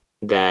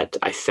that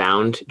I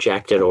found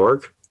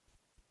Jack.org,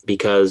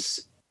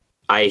 because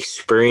I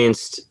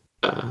experienced,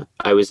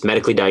 I was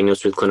medically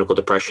diagnosed with clinical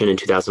depression in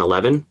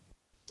 2011,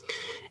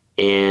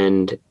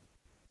 and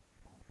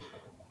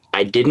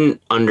I didn't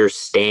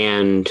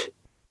understand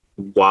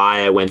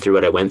why I went through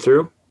what I went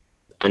through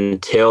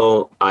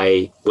until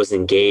I was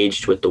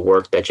engaged with the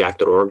work that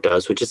Jack.org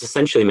does, which is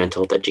essentially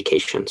mental health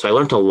education. So I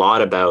learned a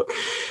lot about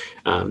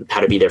how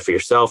to be there for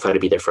yourself, how to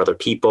be there for other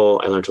people.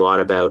 I learned a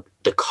lot about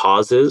the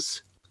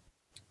causes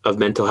of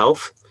mental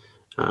health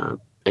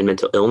and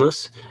mental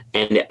illness.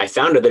 And I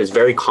found out that it's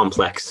very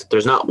complex.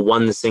 There's not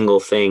one single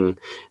thing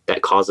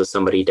that causes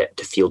somebody to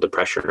feel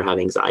depression or have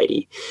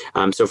anxiety.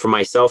 So for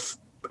myself,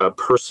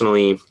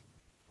 personally,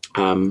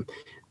 I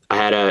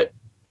had a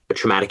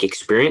traumatic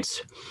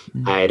experience.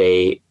 I had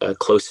a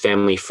close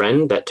family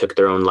friend that took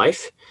their own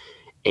life.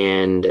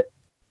 And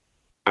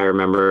I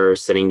remember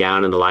sitting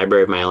down in the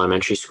library of my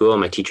elementary school,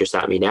 and my teacher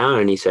sat me down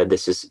and he said,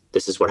 this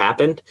is what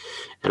happened.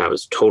 And I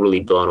was totally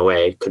blown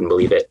away. Couldn't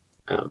believe it.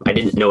 I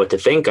didn't know what to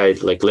think. I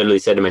like literally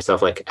said to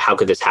myself, like, how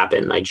could this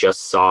happen? I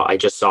just saw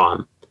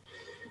him.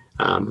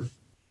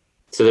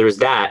 So there was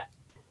that.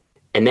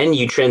 And then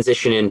you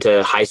transition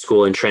into high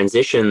school, and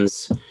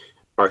transitions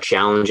are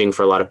challenging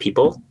for a lot of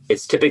people.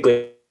 It's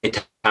typically a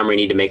time where you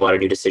need to make a lot of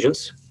new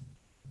decisions.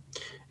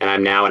 And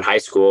I'm now in high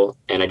school,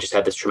 and I just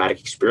had this traumatic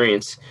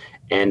experience.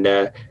 And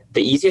the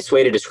easiest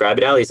way to describe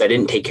it, Ali, is I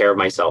didn't take care of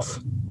myself.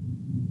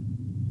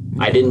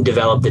 I didn't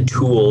develop the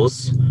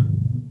tools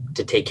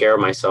to take care of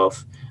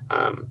myself.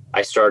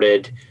 I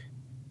started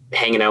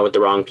hanging out with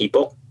the wrong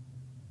people.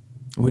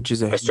 Which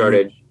is a I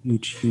started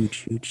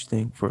huge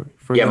thing for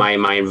yeah,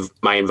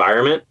 my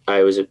environment.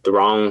 I was at the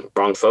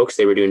wrong folks.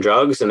 They were doing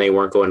drugs and they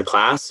weren't going to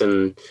class,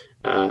 and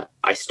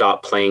I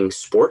stopped playing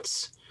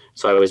sports.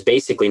 So I was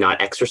basically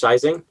not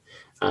exercising.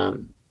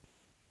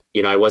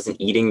 I wasn't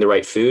eating the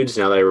right foods.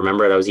 Now that I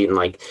remember it, I was eating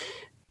like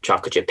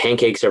chocolate chip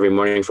pancakes every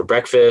morning for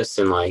breakfast,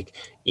 and like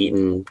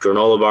eating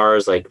granola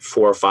bars, like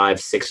 4 or 5,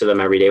 6 of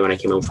them every day when I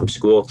came home from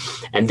school.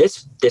 And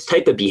this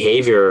type of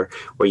behavior,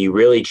 where you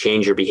really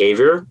change your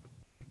behavior,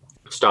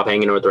 stop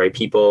hanging out with the right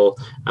people,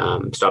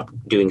 stop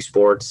doing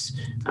sports,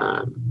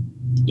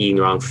 eating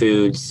the wrong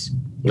foods,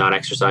 not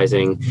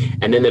exercising.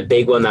 And then the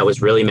big one that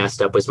was really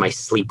messed up was my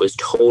sleep was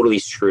totally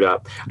screwed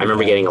up. I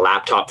remember getting a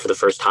laptop for the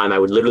first time. I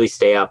would literally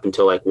stay up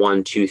until like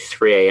 1, 2,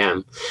 3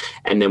 a.m.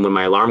 And then when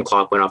my alarm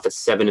clock went off at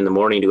 7 in the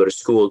morning to go to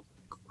school,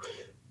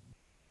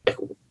 like,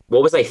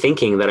 what was I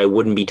thinking, that I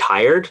wouldn't be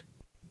tired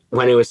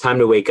when it was time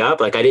to wake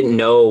up? Like, I didn't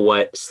know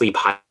what sleep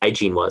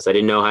hygiene was. I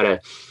didn't know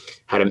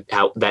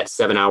how that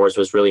 7 hours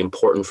was really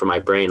important for my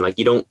brain. Like,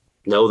 you don't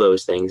know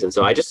those things. And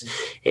so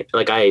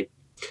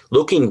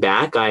looking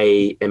back,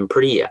 I'm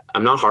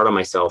not hard on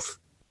myself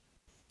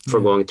for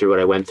going through what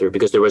I went through,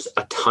 because there was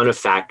a ton of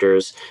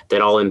factors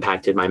that all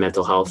impacted my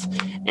mental health.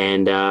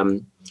 And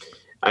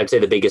I'd say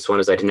the biggest one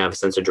is I didn't have a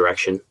sense of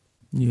direction.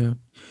 Yeah.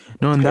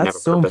 No, and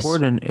that's so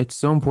important. It's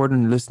so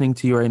important listening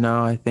to you right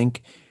now. I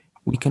think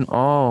we can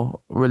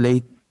all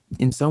relate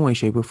in some way,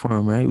 shape, or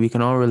form, right? We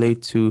can all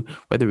relate to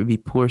whether it be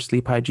poor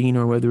sleep hygiene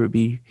or whether it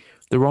be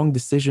the wrong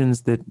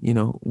decisions that,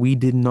 we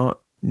did not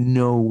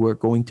know were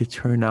going to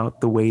turn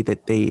out the way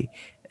that they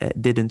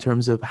did, in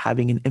terms of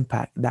having an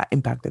impact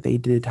that they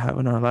did have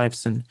in our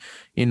lives. And,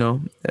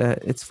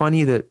 it's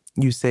funny that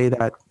you say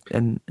that,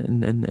 and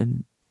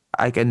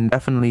I can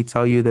definitely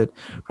tell you that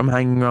from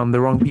hanging around the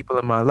wrong people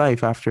in my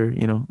life after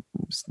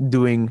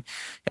swimming,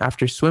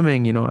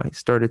 I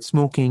started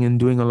smoking and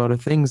doing a lot of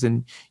things.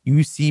 And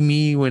you see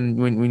me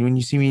when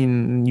you see me,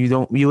 and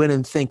you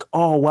wouldn't think,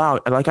 oh, wow,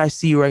 like I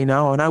see you right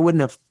now. And I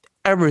wouldn't have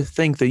ever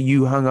think that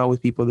you hung out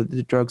with people that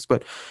did drugs,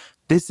 but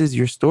this is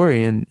your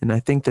story. And I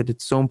think that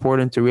it's so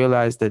important to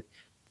realize that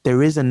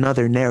there is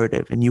another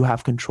narrative and you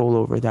have control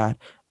over that.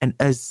 And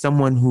as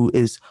someone who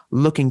is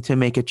looking to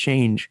make a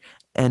change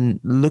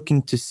and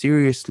looking to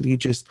seriously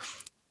just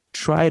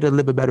try to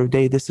live a better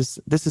day, this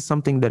is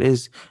something that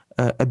is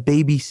a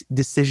baby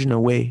decision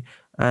away.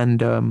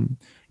 And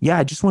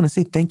I just want to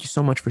say thank you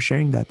so much for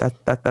sharing that.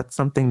 That's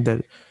something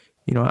that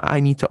I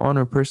need to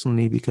honor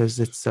personally, because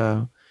it's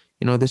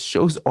this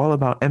show's all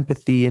about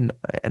empathy and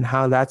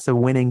how that's a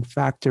winning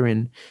factor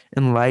in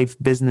life,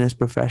 business,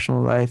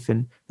 professional life,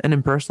 and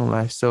in personal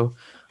life. So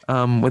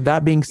with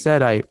that being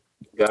said,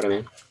 You got it,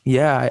 man.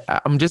 Yeah,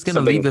 I'm just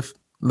gonna leave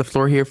the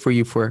floor here for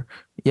you.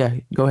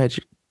 Go ahead.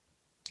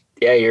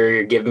 Yeah,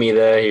 you're giving me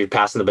you're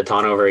passing the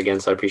baton over again,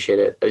 so I appreciate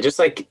it. Just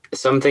like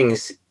so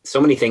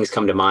many things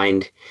come to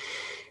mind.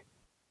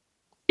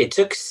 It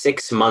took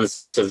 6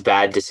 months of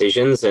bad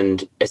decisions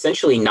and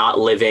essentially not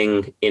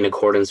living in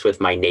accordance with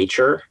my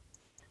nature,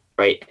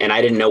 right? And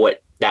I didn't know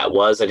what that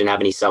was. I didn't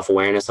have any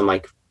self-awareness. I'm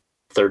like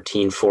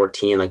 13,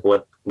 14, like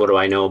what do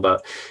I know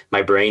about,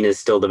 my brain is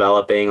still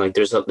developing. Like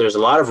there's a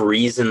lot of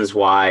reasons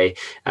why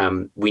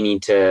we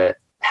need to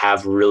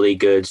have really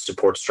good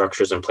support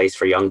structures in place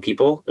for young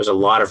people. There's a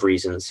lot of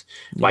reasons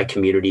why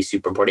community is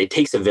super important. It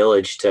takes a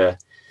village to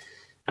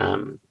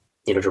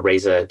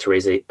raise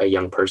a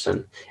young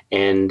person.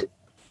 And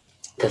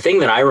the thing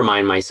that I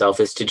remind myself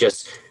is to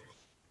just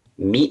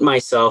meet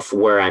myself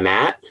where I'm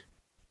at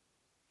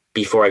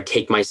before I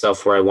take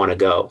myself where I want to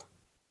go.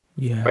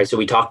 Yeah. Right. So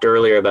we talked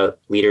earlier about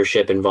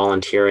leadership and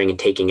volunteering and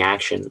taking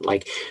action.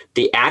 Like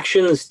the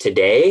actions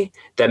today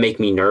that make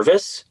me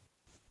nervous,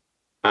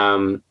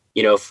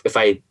 if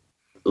I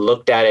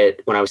looked at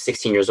it when I was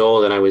 16 years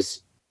old and I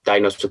was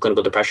diagnosed with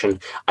clinical depression,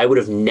 I would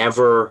have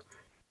never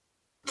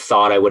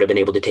thought I would have been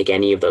able to take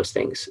any of those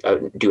things,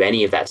 do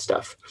any of that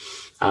stuff.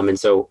 And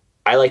so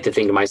I like to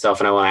think to myself,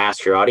 and I want to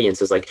ask your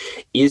audience, is like,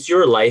 is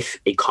your life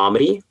a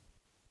comedy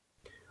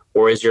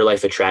or is your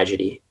life a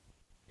tragedy?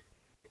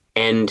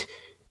 And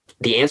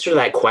the answer to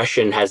that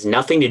question has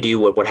nothing to do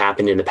with what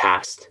happened in the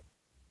past.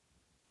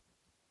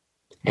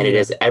 And it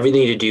has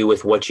everything to do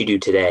with what you do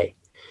today.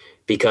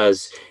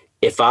 Because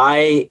if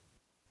I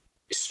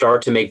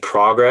start to make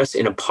progress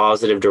in a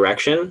positive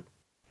direction,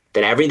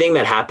 then everything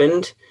that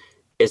happened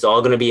is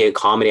all going to be a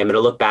comedy. I'm going to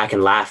look back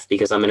and laugh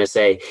because I'm going to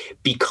say,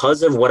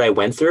 because of what I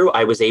went through,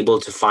 I was able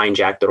to find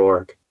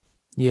jack.org.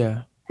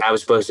 Yeah. I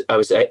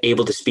was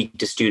able to speak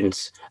to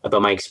students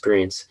about my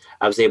experience.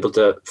 I was able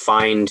to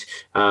find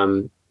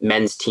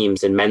men's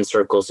teams and men's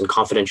circles and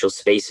confidential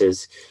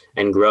spaces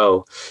and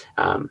grow.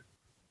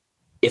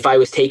 If I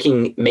was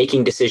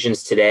making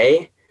decisions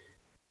today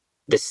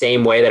the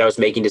same way that I was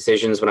making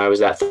decisions when I was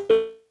that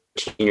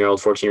 13-year-old,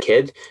 14-year-old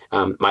kid,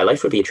 my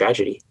life would be a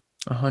tragedy.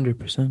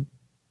 100%.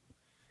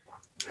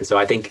 And so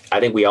I think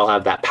we all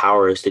have that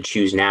power is to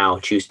choose now,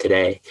 choose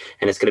today,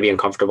 and it's going to be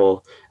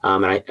uncomfortable.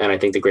 And I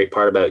think the great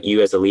part about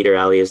you as a leader,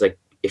 Ali, is like,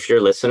 if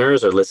your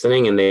listeners are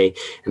listening and they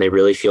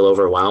really feel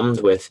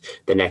overwhelmed with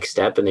the next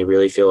step and they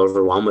really feel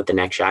overwhelmed with the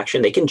next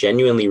action, they can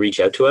genuinely reach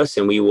out to us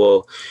and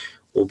we'll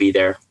be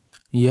there.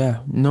 Yeah,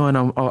 no,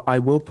 and I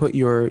will put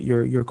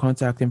your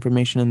contact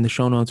information in the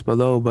show notes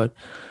below, but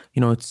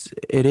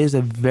it is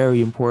a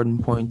very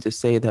important point to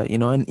say that,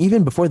 and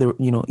even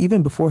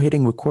before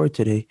hitting record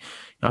today,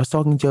 I was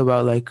talking to you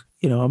about, like,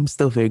 I'm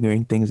still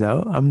figuring things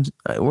out.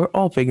 We're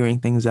all figuring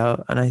things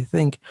out. And I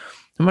think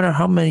no matter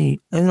how many,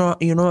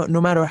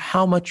 no matter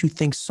how much you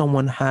think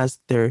someone has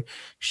their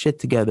shit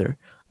together,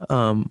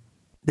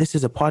 this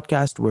is a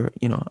podcast where,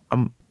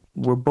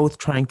 we're both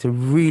trying to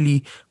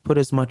really put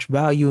as much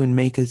value and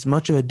make as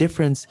much of a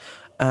difference.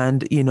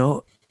 And,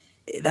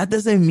 that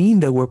doesn't mean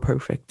that we're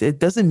perfect. It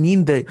doesn't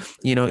mean that,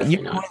 you're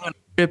going on a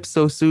trip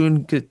so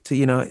soon to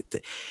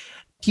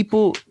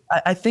people.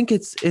 I think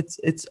it's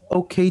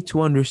okay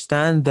to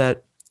understand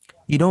that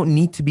you don't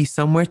need to be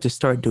somewhere to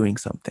start doing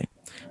something.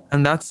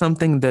 And that's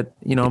something that,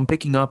 I'm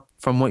picking up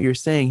from what you're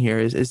saying here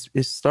is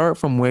start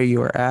from where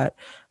you're at.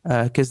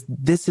 Because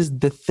this is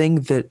the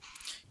thing that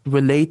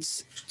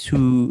relates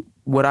to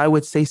what I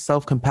would say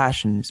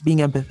self-compassion is, being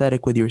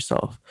empathetic with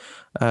yourself.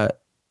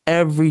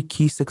 Every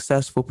key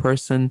successful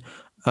person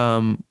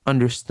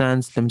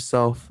understands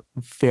themselves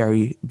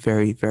very,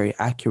 very, very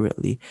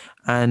accurately.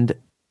 And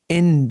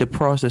in the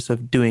process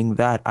of doing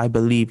that, I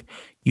believe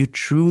you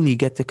truly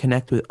get to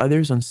connect with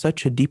others on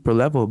such a deeper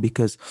level,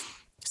 because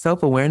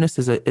self-awareness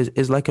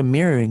is like a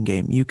mirroring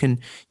game. You can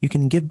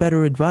give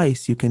better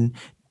advice. You can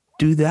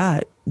do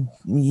that,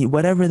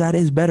 whatever that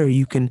is better.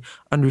 You can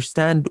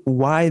understand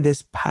why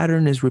this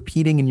pattern is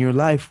repeating in your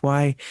life,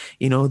 why,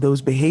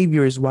 those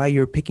behaviors, why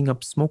you're picking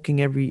up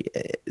smoking every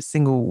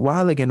single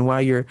while again,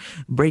 why you're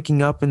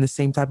breaking up in the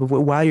same type of way,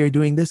 why you're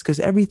doing this, because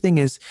everything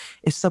is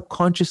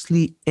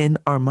subconsciously in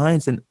our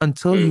minds. And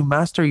until you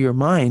master your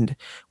mind,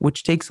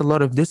 which takes a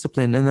lot of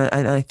discipline, and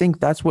I think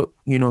that's what,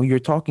 you're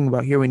talking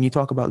about here when you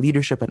talk about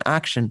leadership and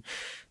action.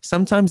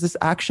 Sometimes this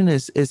action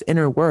is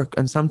inner work,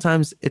 and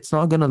sometimes it's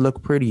not going to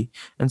look pretty.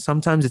 And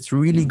sometimes it's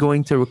really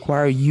going to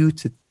require you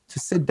to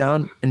sit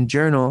down and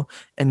journal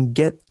and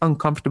get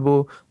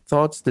uncomfortable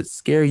thoughts that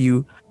scare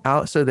you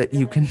out so that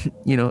you can,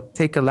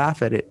 take a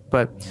laugh at it.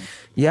 But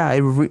yeah,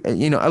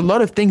 a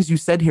lot of things you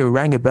said here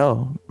rang a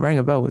bell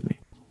with me.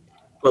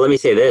 Well, let me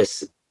say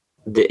this.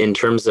 In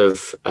terms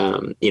of,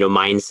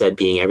 mindset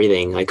being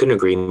everything, I couldn't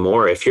agree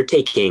more. If you're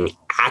taking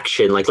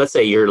action, like let's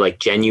say you're like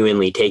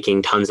genuinely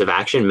taking tons of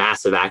action,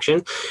 massive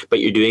action, but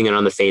you're doing it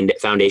on the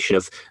foundation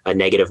of a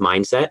negative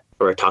mindset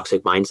or a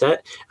toxic mindset,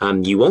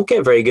 you won't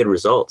get very good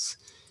results.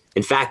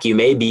 In fact, you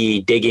may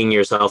be digging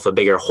yourself a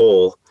bigger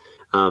hole.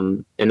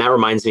 And that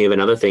reminds me of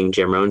another thing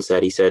Jim Rohn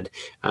said. He said,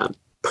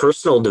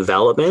 personal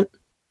development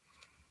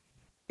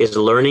is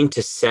learning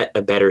to set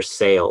a better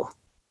sail.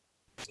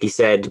 He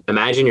said,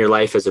 imagine your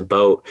life as a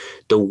boat.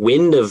 The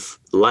wind of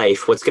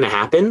life, what's going to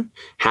happen,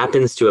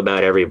 happens to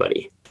about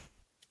everybody.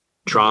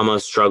 Trauma,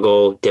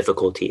 struggle,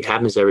 difficulty, it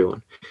happens to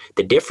everyone.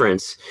 The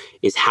difference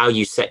is how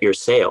you set your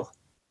sail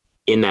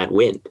in that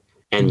wind.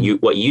 And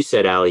what you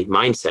said, Ali,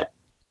 mindset.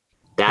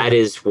 That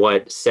is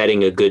what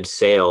setting a good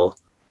sail,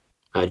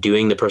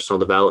 doing the personal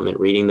development,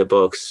 reading the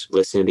books,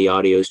 listening to the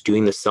audios,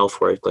 doing the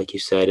self-work, like you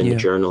said, and the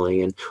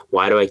journaling. And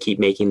why do I keep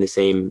making the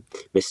same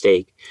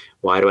mistake?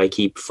 Why do I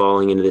keep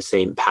falling into the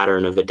same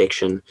pattern of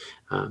addiction?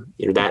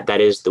 That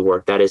is the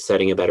work. That is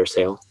setting a better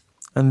sail.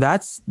 And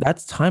that's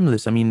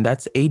timeless. I mean,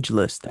 that's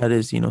ageless. That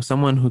is,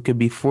 someone who could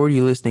be 40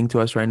 listening to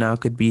us right now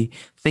could be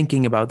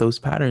thinking about those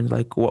patterns.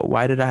 Like,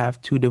 why did I have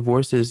 2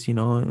 divorces?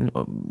 And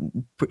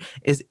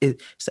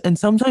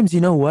sometimes,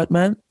 what,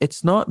 man,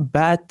 it's not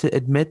bad to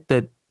admit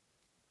that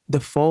the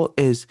fault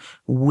is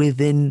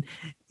within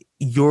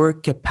your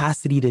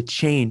capacity to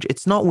change.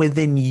 It's not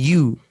within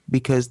you,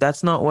 because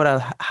that's not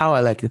how I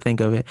like to think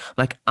of it.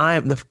 Like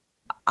I'm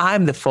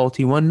the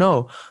faulty one.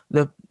 No,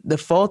 the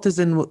fault is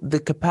in the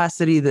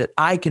capacity that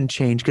I can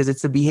change, because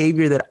it's a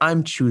behavior that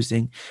I'm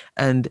choosing.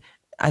 And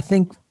I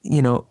think,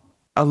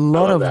 a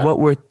lot of what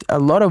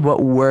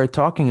we're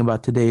talking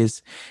about today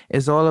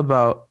is all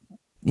about,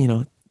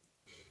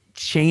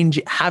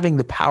 change, having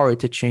the power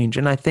to change.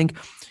 And I think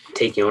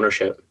taking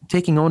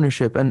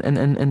ownership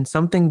and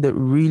something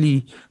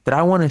that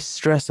I want to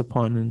stress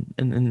upon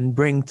and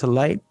bring to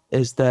light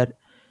is that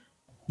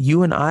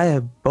you and I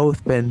have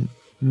both been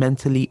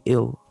mentally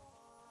ill.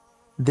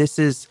 This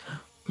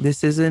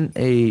isn't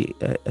a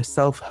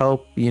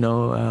self-help,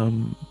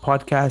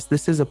 podcast.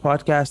 This is a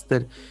podcast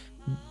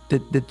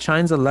that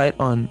shines a light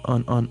on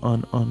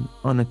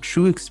a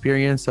true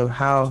experience of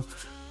how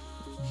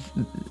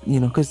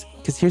because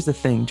here's the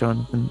thing,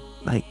 Jonathan,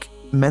 like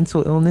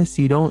mental illness,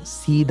 you don't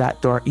see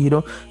that dark,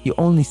 you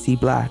only see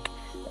black.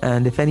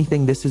 And if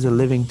anything, this is a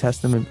living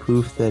testament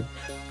proof that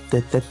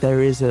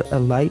there is a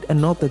light,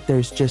 and not that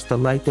there's just a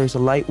light, there's a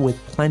light with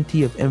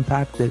plenty of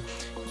impact that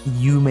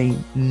you may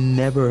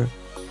never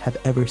have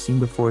ever seen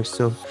before.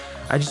 So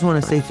I just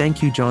want to say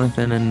thank you,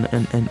 Jonathan,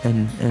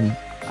 and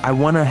I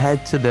want to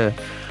head to the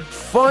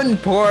fun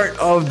part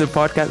of the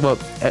podcast. Well,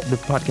 the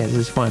podcast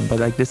is fun, but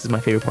like this is my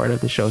favorite part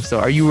of the show. So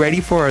are you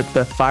ready for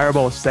the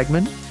Fireball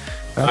segment?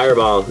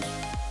 Fireball.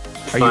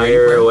 Are you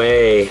Fire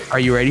away. Are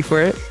you ready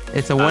for it?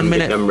 It's a 1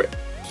 minute.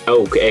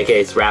 Okay,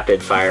 it's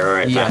rapid fire. All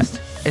right, yes,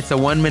 fast. It's a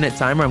 1 minute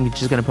timer. I'm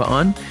just gonna put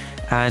on,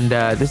 and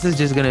this is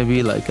just gonna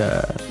be like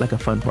a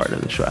fun part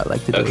of the show. I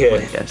like to do it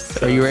with my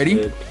guests. Are you ready?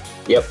 Good.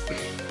 Yep.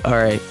 All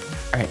right.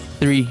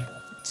 3,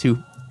 2.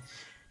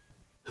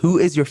 Who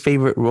is your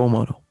favorite role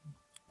model?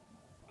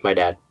 My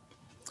dad.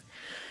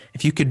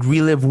 If you could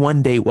relive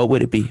one day, what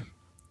would it be?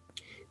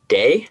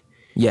 Day?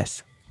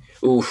 Yes.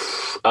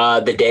 Oof.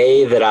 The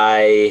day that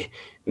I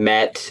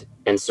met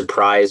and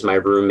surprised my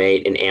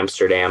roommate in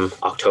Amsterdam,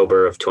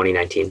 October of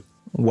 2019.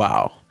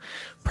 Wow.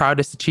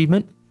 Proudest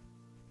achievement?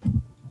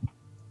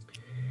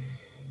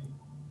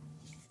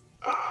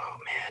 Oh,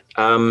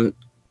 man.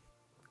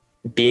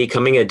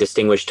 Becoming a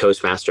distinguished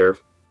Toastmaster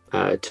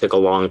took a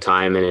long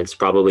time, and it's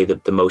probably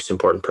the most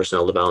important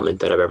personal development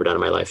that I've ever done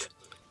in my life.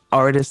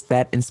 Artist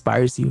that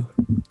inspires you?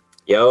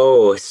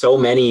 Yo, so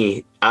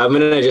many. I'm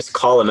gonna just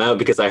call him out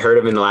because I heard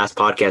him in the last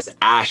podcast.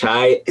 Ash,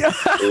 I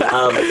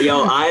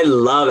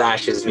love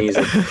Ash's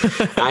music.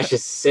 Ash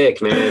is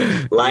sick,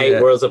 man. Light,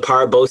 yeah. Worlds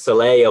Apart, Beau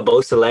Soleil.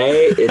 Beau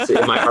Soleil, it's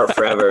in my heart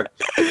forever.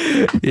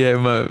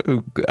 Yeah,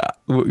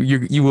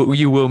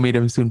 you will meet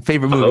him soon.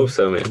 Favorite movie? I hope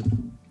so,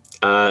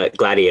 man.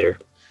 Gladiator.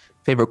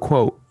 Favorite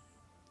quote?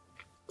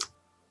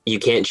 You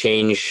can't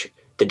change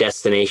the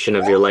destination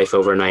of your life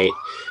overnight,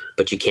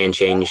 but you can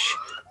change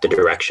the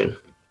direction.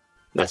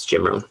 That's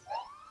Jim Rohn.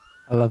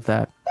 I love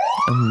that.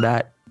 And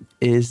that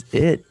is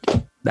it.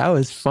 That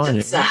was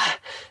fun.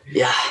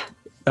 Yeah.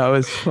 That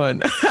was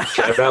fun.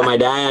 Shout out my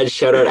dad.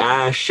 Shout out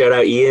Ash. Shout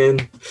out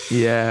Ian.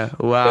 Yeah.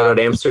 Wow. Shout out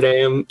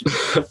Amsterdam.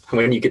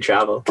 When you could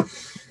travel.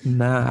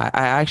 Nah,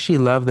 I actually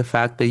love the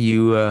fact that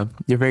you're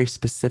very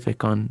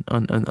specific on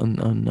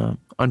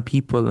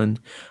people, and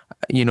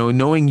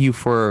knowing you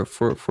for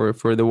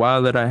the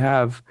while that I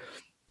have,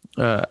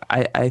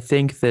 I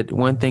think that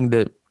one thing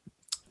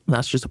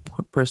that's just a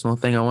personal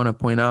thing I want to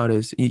point out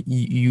is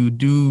you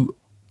do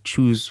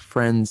choose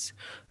friends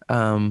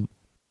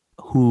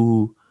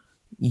who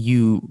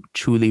you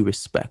truly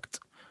respect.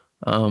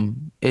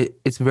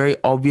 It's very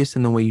obvious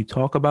in the way you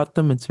talk about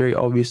them. It's very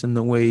obvious in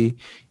the way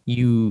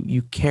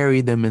you carry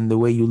them and the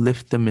way you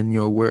lift them in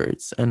your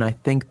words. And I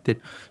think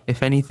that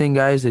if anything,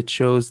 guys, it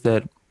shows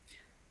that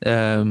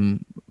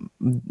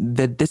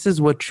that this is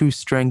what true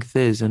strength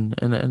is, and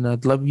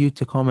I'd love you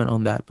to comment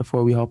on that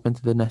before we hop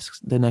into the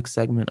next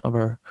segment of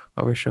our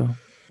show.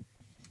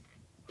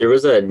 There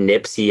was a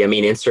Nipsey,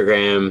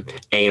 Instagram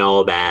ain't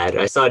all bad.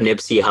 I saw a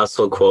Nipsey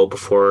Hussle quote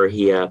before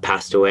he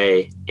passed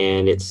away,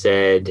 and it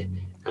said,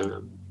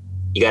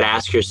 you got to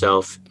ask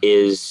yourself,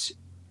 is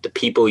the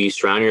people you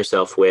surround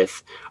yourself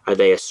with, are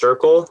they a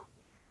circle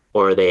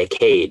or are they a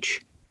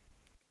cage?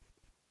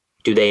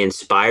 Do they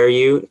inspire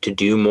you to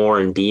do more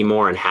and be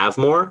more and have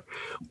more,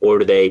 or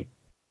do they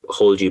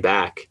hold you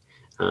back?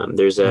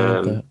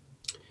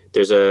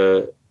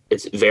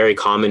 It's very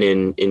common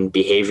in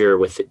behavior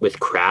with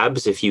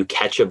crabs. If you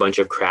catch a bunch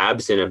of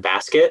crabs in a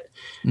basket,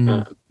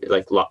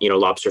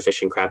 lobster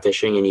fishing, crab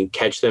fishing, and you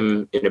catch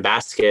them in a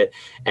basket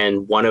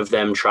and one of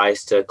them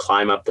tries to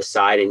climb up the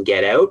side and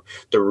get out,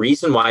 the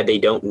reason why they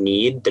don't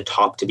need the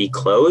top to be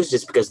closed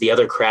is because the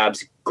other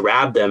crabs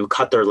grab them,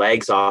 cut their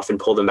legs off, and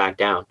pull them back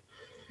down.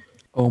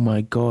 Oh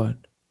my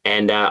God.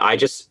 And I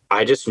just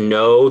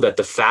know that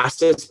the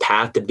fastest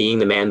path to being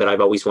the man that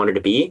I've always wanted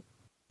to be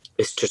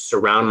is to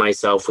surround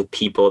myself with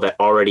people that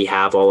already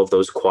have all of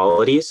those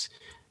qualities.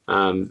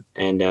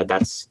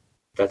 That's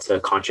a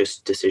conscious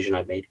decision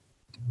I've made.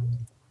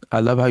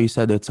 I love how you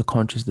said it's a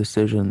conscious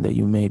decision that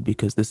you made,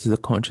 because this is a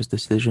conscious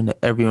decision that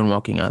everyone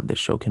walking out of this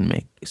show can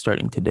make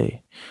starting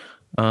today.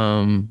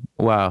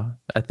 Wow.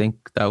 I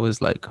think that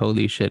was like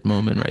holy shit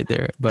moment right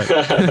there. But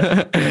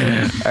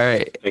all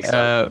right.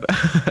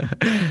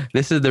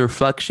 This is the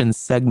reflection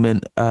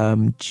segment.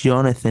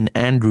 Jonathan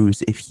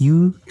Andrews, if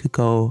you could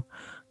go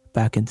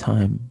back in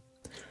time,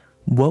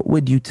 what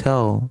would you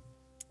tell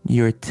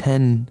your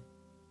 10,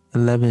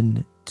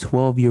 11,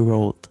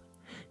 12-year-old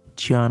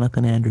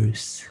Jonathan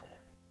Andrews?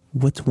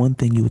 What's one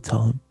thing you would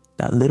tell him?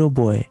 That little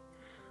boy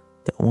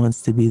that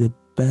wants to be the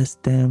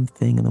best damn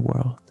thing in the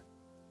world.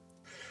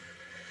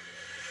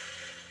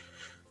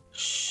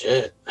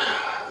 Shit.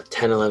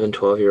 10, 11,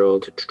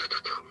 12-year-old.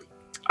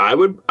 I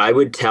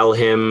would tell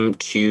him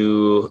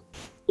to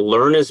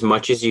learn as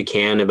much as you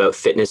can about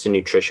fitness and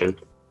nutrition.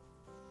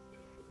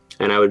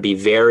 And I would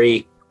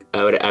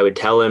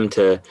tell him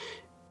to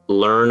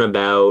learn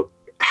about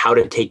how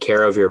to take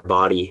care of your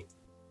body.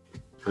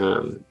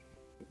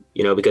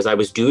 because I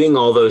was doing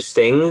all those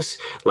things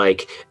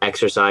like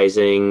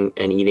exercising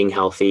and eating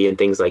healthy and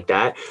things like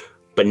that,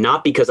 but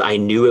not because I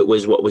knew it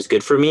was what was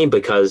good for me,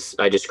 because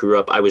I just grew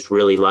up. I was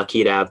really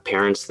lucky to have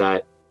parents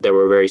that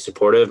were very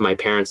supportive. My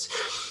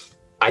parents,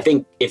 I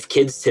think if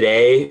kids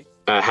today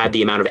had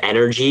the amount of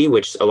energy,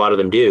 which a lot of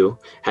them do,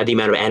 had the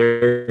amount of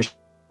energy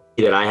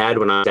that I had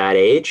when I was that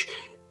age,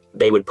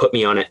 they would put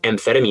me on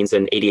amphetamines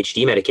and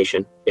ADHD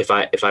medication if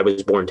I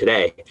was born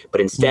today. But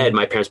instead,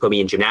 my parents put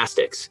me in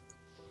gymnastics.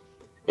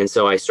 And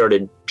so I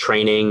started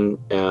training,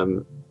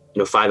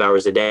 5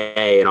 hours a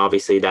day, and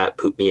obviously that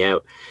pooped me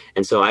out.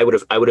 And so I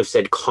would have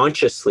said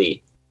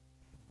consciously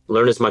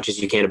learn as much as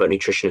you can about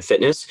nutrition and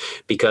fitness,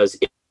 because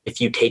if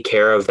you take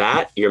care of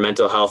that, your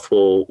mental health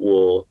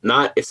will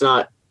not, that's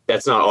not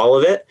all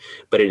of it,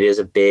 but it is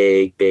a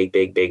big, big,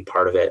 big, big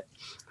part of it.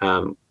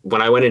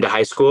 When I went into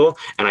high school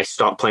and I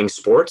stopped playing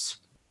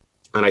sports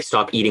and I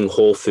stopped eating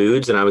whole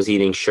foods and I was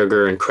eating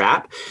sugar and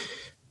crap,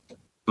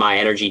 my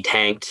energy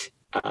tanked,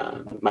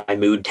 my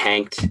mood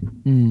tanked.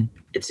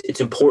 It's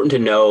important to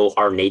know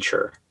our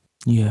nature.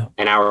 Yeah.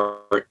 And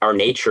our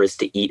nature is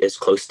to eat as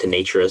close to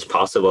nature as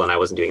possible. And I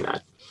wasn't doing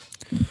that.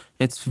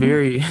 It's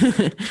very,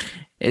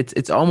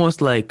 it's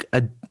almost like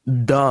a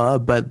duh,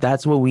 but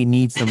that's what we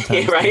need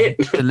sometimes, right?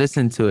 to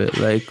listen to it.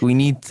 Like, we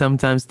need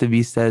sometimes to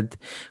be said,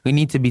 we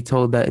need to be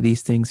told that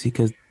these things,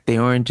 because they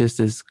aren't just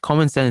as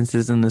common sense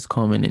isn't as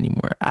common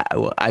anymore.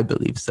 I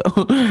believe so.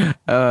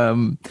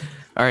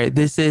 All right,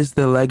 this is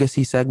the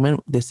legacy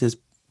segment. This is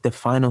the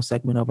final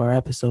segment of our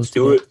episode. Let's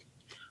do it.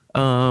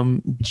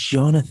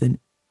 Jonathan,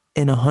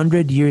 in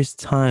 100 years'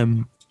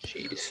 time,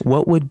 Jeez.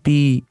 what would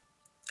be,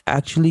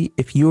 actually,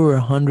 if you were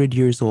 100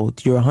 years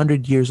old, you're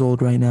 100 years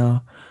old right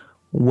now,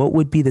 what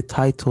would be the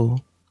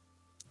title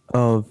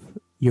of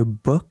your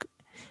book,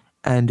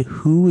 and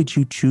who would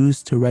you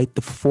choose to write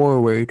the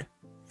foreword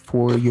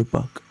for your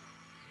book?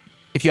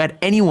 If you had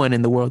anyone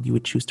in the world you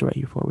would choose to write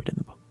your foreword in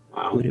the book,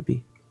 who would it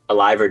be?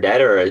 Alive or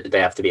dead, or they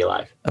have to be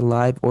alive?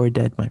 Alive or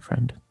dead, my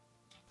friend.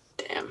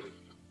 Damn.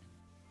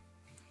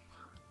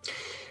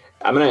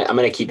 I'm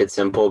gonna keep it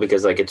simple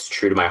because it's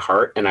true to my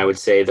heart, and I would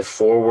say the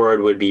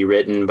foreword would be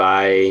written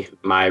by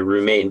my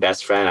roommate and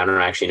best friend. I don't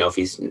actually know if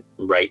he's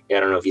right. I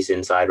don't know if he's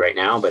inside right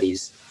now, but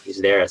he's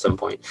there at some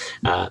point.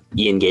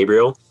 Ian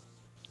Gabriel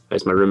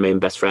is my roommate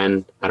and best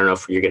friend. I don't know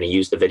if you're gonna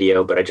use the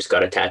video, but I just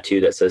got a tattoo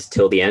that says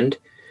 "Till the End."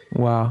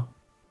 Wow.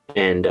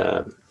 And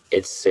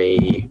it's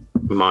a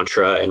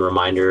mantra and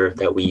reminder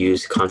that we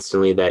use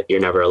constantly, that you're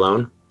never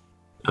alone.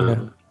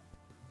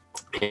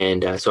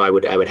 And so I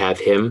would have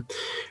him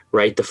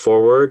write the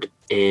foreword,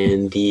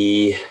 and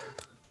the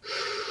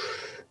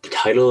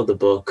title of the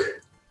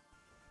book.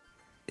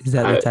 Is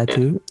that the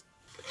tattoo?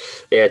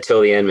 Yeah,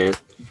 Till the End,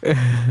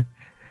 man.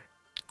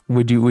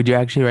 Would you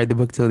actually write the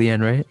book Till the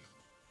End, right?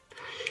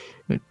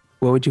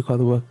 What would you call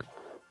the book?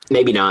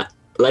 Maybe not.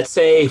 Let's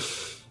say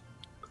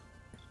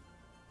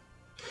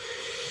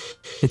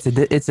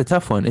it's a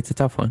tough one. It's a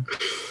tough one.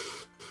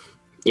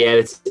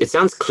 Yeah, it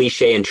sounds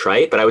cliche and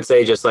trite, but I would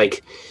say just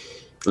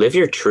live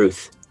your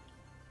truth.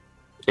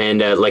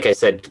 And like I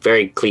said,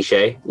 very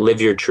cliche,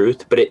 live your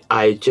truth. But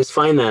I just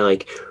find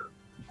that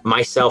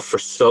myself for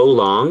so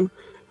long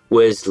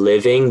was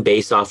living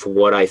based off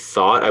what I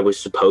thought I was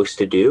supposed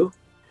to do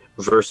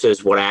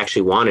versus what I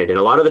actually wanted. And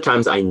a lot of the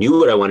times I knew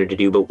what I wanted to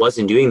do, but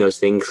wasn't doing those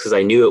things because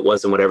I knew it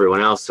wasn't what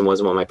everyone else and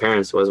wasn't what my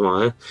parents wasn't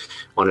what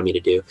wanted me to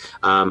do.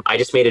 I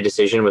just made a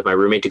decision with my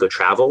roommate to go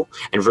travel,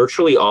 and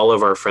virtually all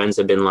of our friends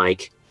have been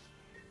like,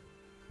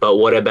 but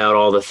what about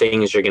all the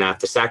things you're going to have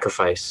to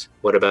sacrifice?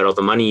 What about all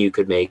the money you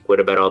could make? What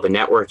about all the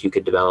network you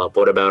could develop?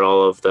 What about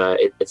all of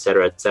the et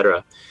cetera, et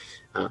cetera?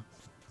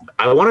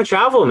 I want to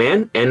travel,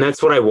 man. And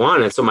that's what I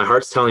want. That's what my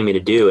heart's telling me to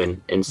do.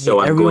 And so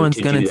everyone's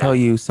going to tell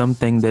you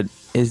something that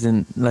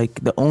isn't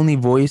the only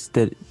voice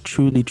that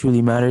truly,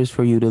 truly matters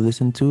for you to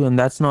listen to. And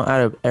that's not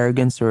out of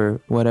arrogance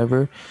or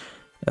whatever.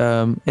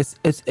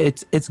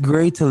 It's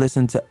great to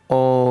listen to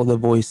all the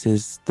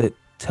voices that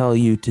tell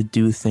you to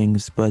do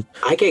things, but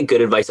I get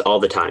good advice all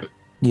the time.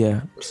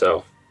 Yeah.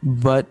 So,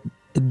 but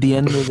at the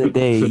end of the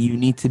day, you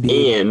need to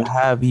be able to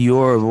have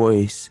your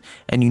voice,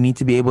 and you need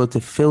to be able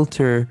to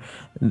filter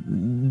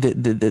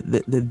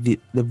the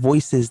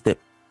voices that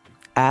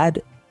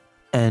add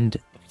and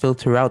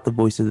filter out the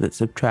voices that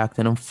subtract.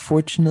 And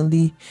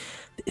unfortunately,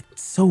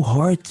 it's so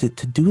hard to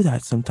do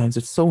that sometimes.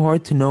 It's so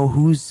hard to know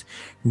who's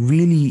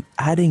really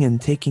adding and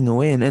taking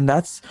away. And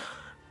that's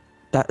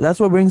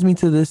what brings me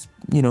to this,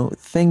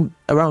 thing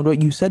around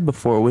what you said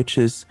before, which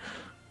is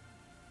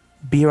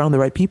be around the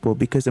right people.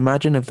 Because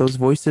imagine if those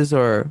voices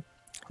are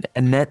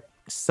a net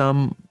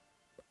sum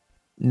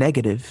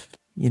negative,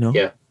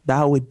 yeah,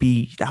 that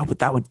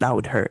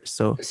would hurt.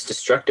 So it's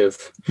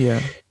destructive.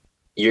 Yeah.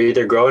 You're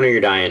either growing or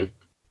you're dying.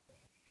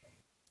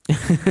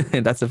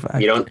 That's a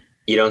fact.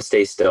 You don't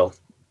stay still.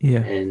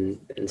 Yeah.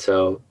 And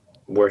so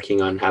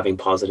working on having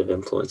positive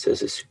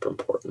influences is super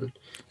important.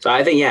 So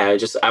I think,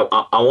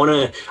 I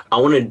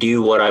want to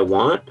do what I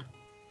want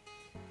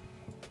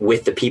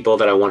with the people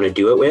that I want to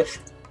do it with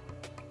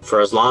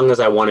for as long as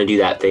I want to do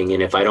that thing.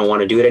 And if I don't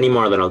want to do it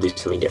anymore, then I'll do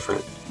something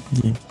different.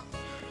 Yeah.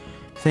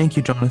 Thank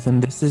you, Jonathan.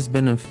 This has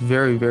been a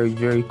very, very,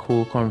 very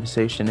cool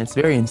conversation. It's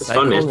very It's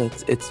fun, man.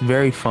 insightful. It's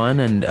very fun,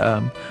 and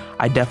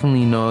I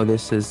definitely know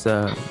this is,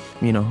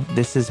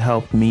 this has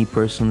helped me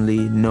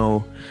personally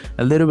know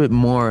a little bit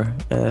more,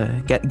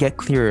 get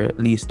clearer at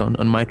least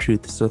on my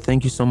truth. So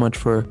thank you so much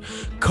for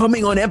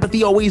coming on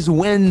Empathy Always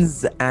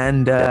Wins.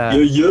 And Yeah.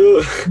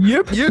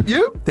 yep.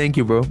 Thank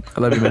you, bro.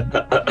 I love you, man.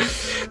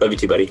 Love you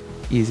too, buddy.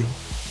 Easy.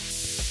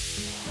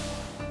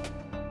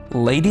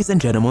 Ladies and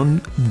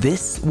gentlemen,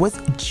 this was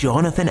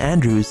Jonathan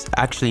Andrews.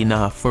 Actually,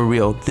 nah, for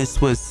real.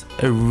 This was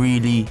a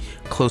really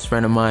close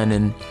friend of mine,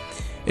 and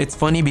it's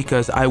funny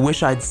because I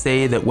wish I'd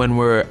say that when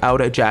we're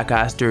out at Jack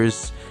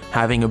Astor's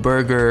having a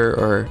burger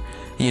or,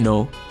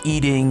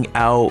 eating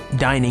out,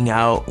 dining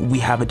out, we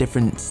have a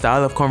different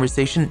style of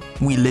conversation.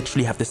 We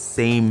literally have the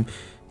same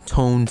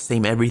tone,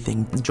 same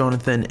everything.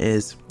 Jonathan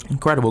is an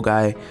incredible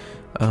guy,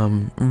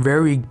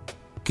 very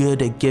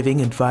good at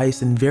giving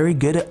advice and very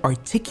good at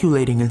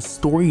articulating and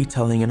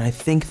storytelling. And I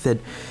think that,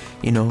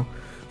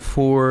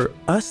 for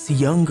us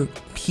younger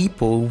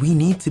people, we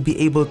need to be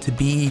able to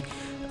be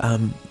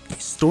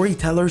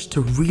storytellers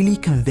to really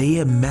convey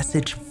a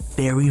message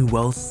very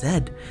well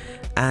said.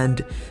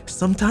 And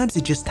sometimes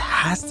it just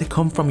has to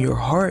come from your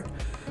heart,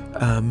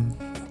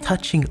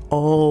 touching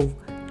all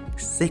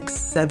 6,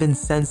 7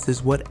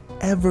 senses.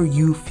 Whatever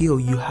you feel,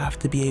 you have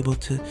to be able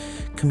to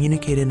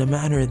communicate in a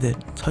manner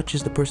that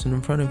touches the person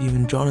in front of you,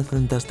 and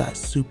Jonathan does that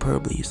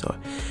superbly. So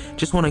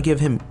just want to give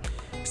him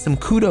some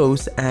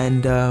kudos,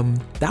 and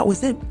that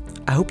was it.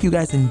 I hope you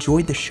guys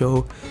enjoyed the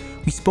show.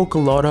 We spoke a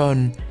lot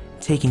on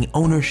taking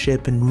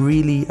ownership and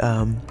really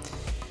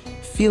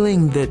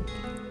feeling that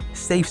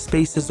safe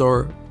spaces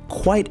are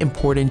quite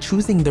important,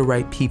 choosing the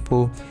right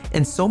people,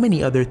 and so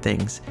many other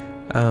things.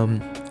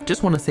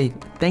 Just want to say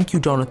thank you,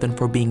 Jonathan,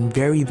 for being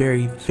very,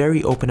 very,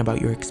 very open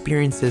about your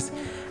experiences.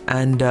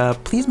 And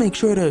please make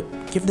sure to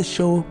give the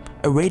show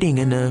a rating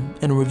and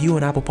a review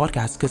on Apple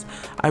Podcasts, because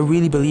I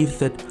really believe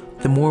that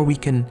the more we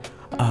can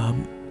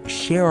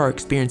share our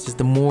experiences,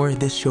 the more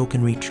this show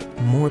can reach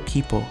more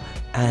people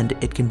and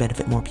it can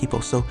benefit more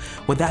people. So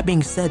with that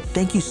being said,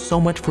 thank you so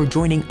much for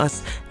joining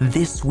us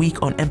this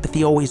week on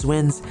Empathy Always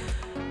Wins.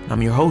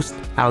 I'm your host,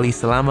 Ali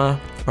Salama,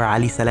 or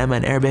Ali Salama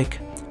in Arabic.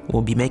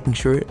 We'll be making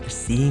sure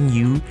seeing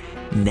you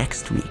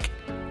next week.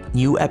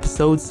 New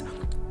episodes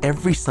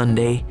every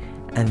Sunday,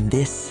 and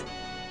this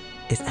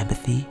is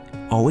Empathy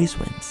Always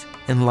Wins.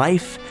 In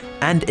life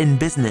and in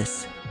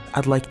business,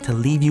 I'd like to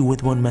leave you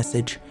with one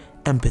message: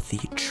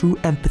 empathy, true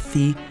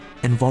empathy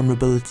and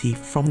vulnerability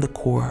from the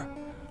core,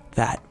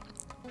 that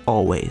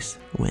always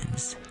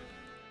wins.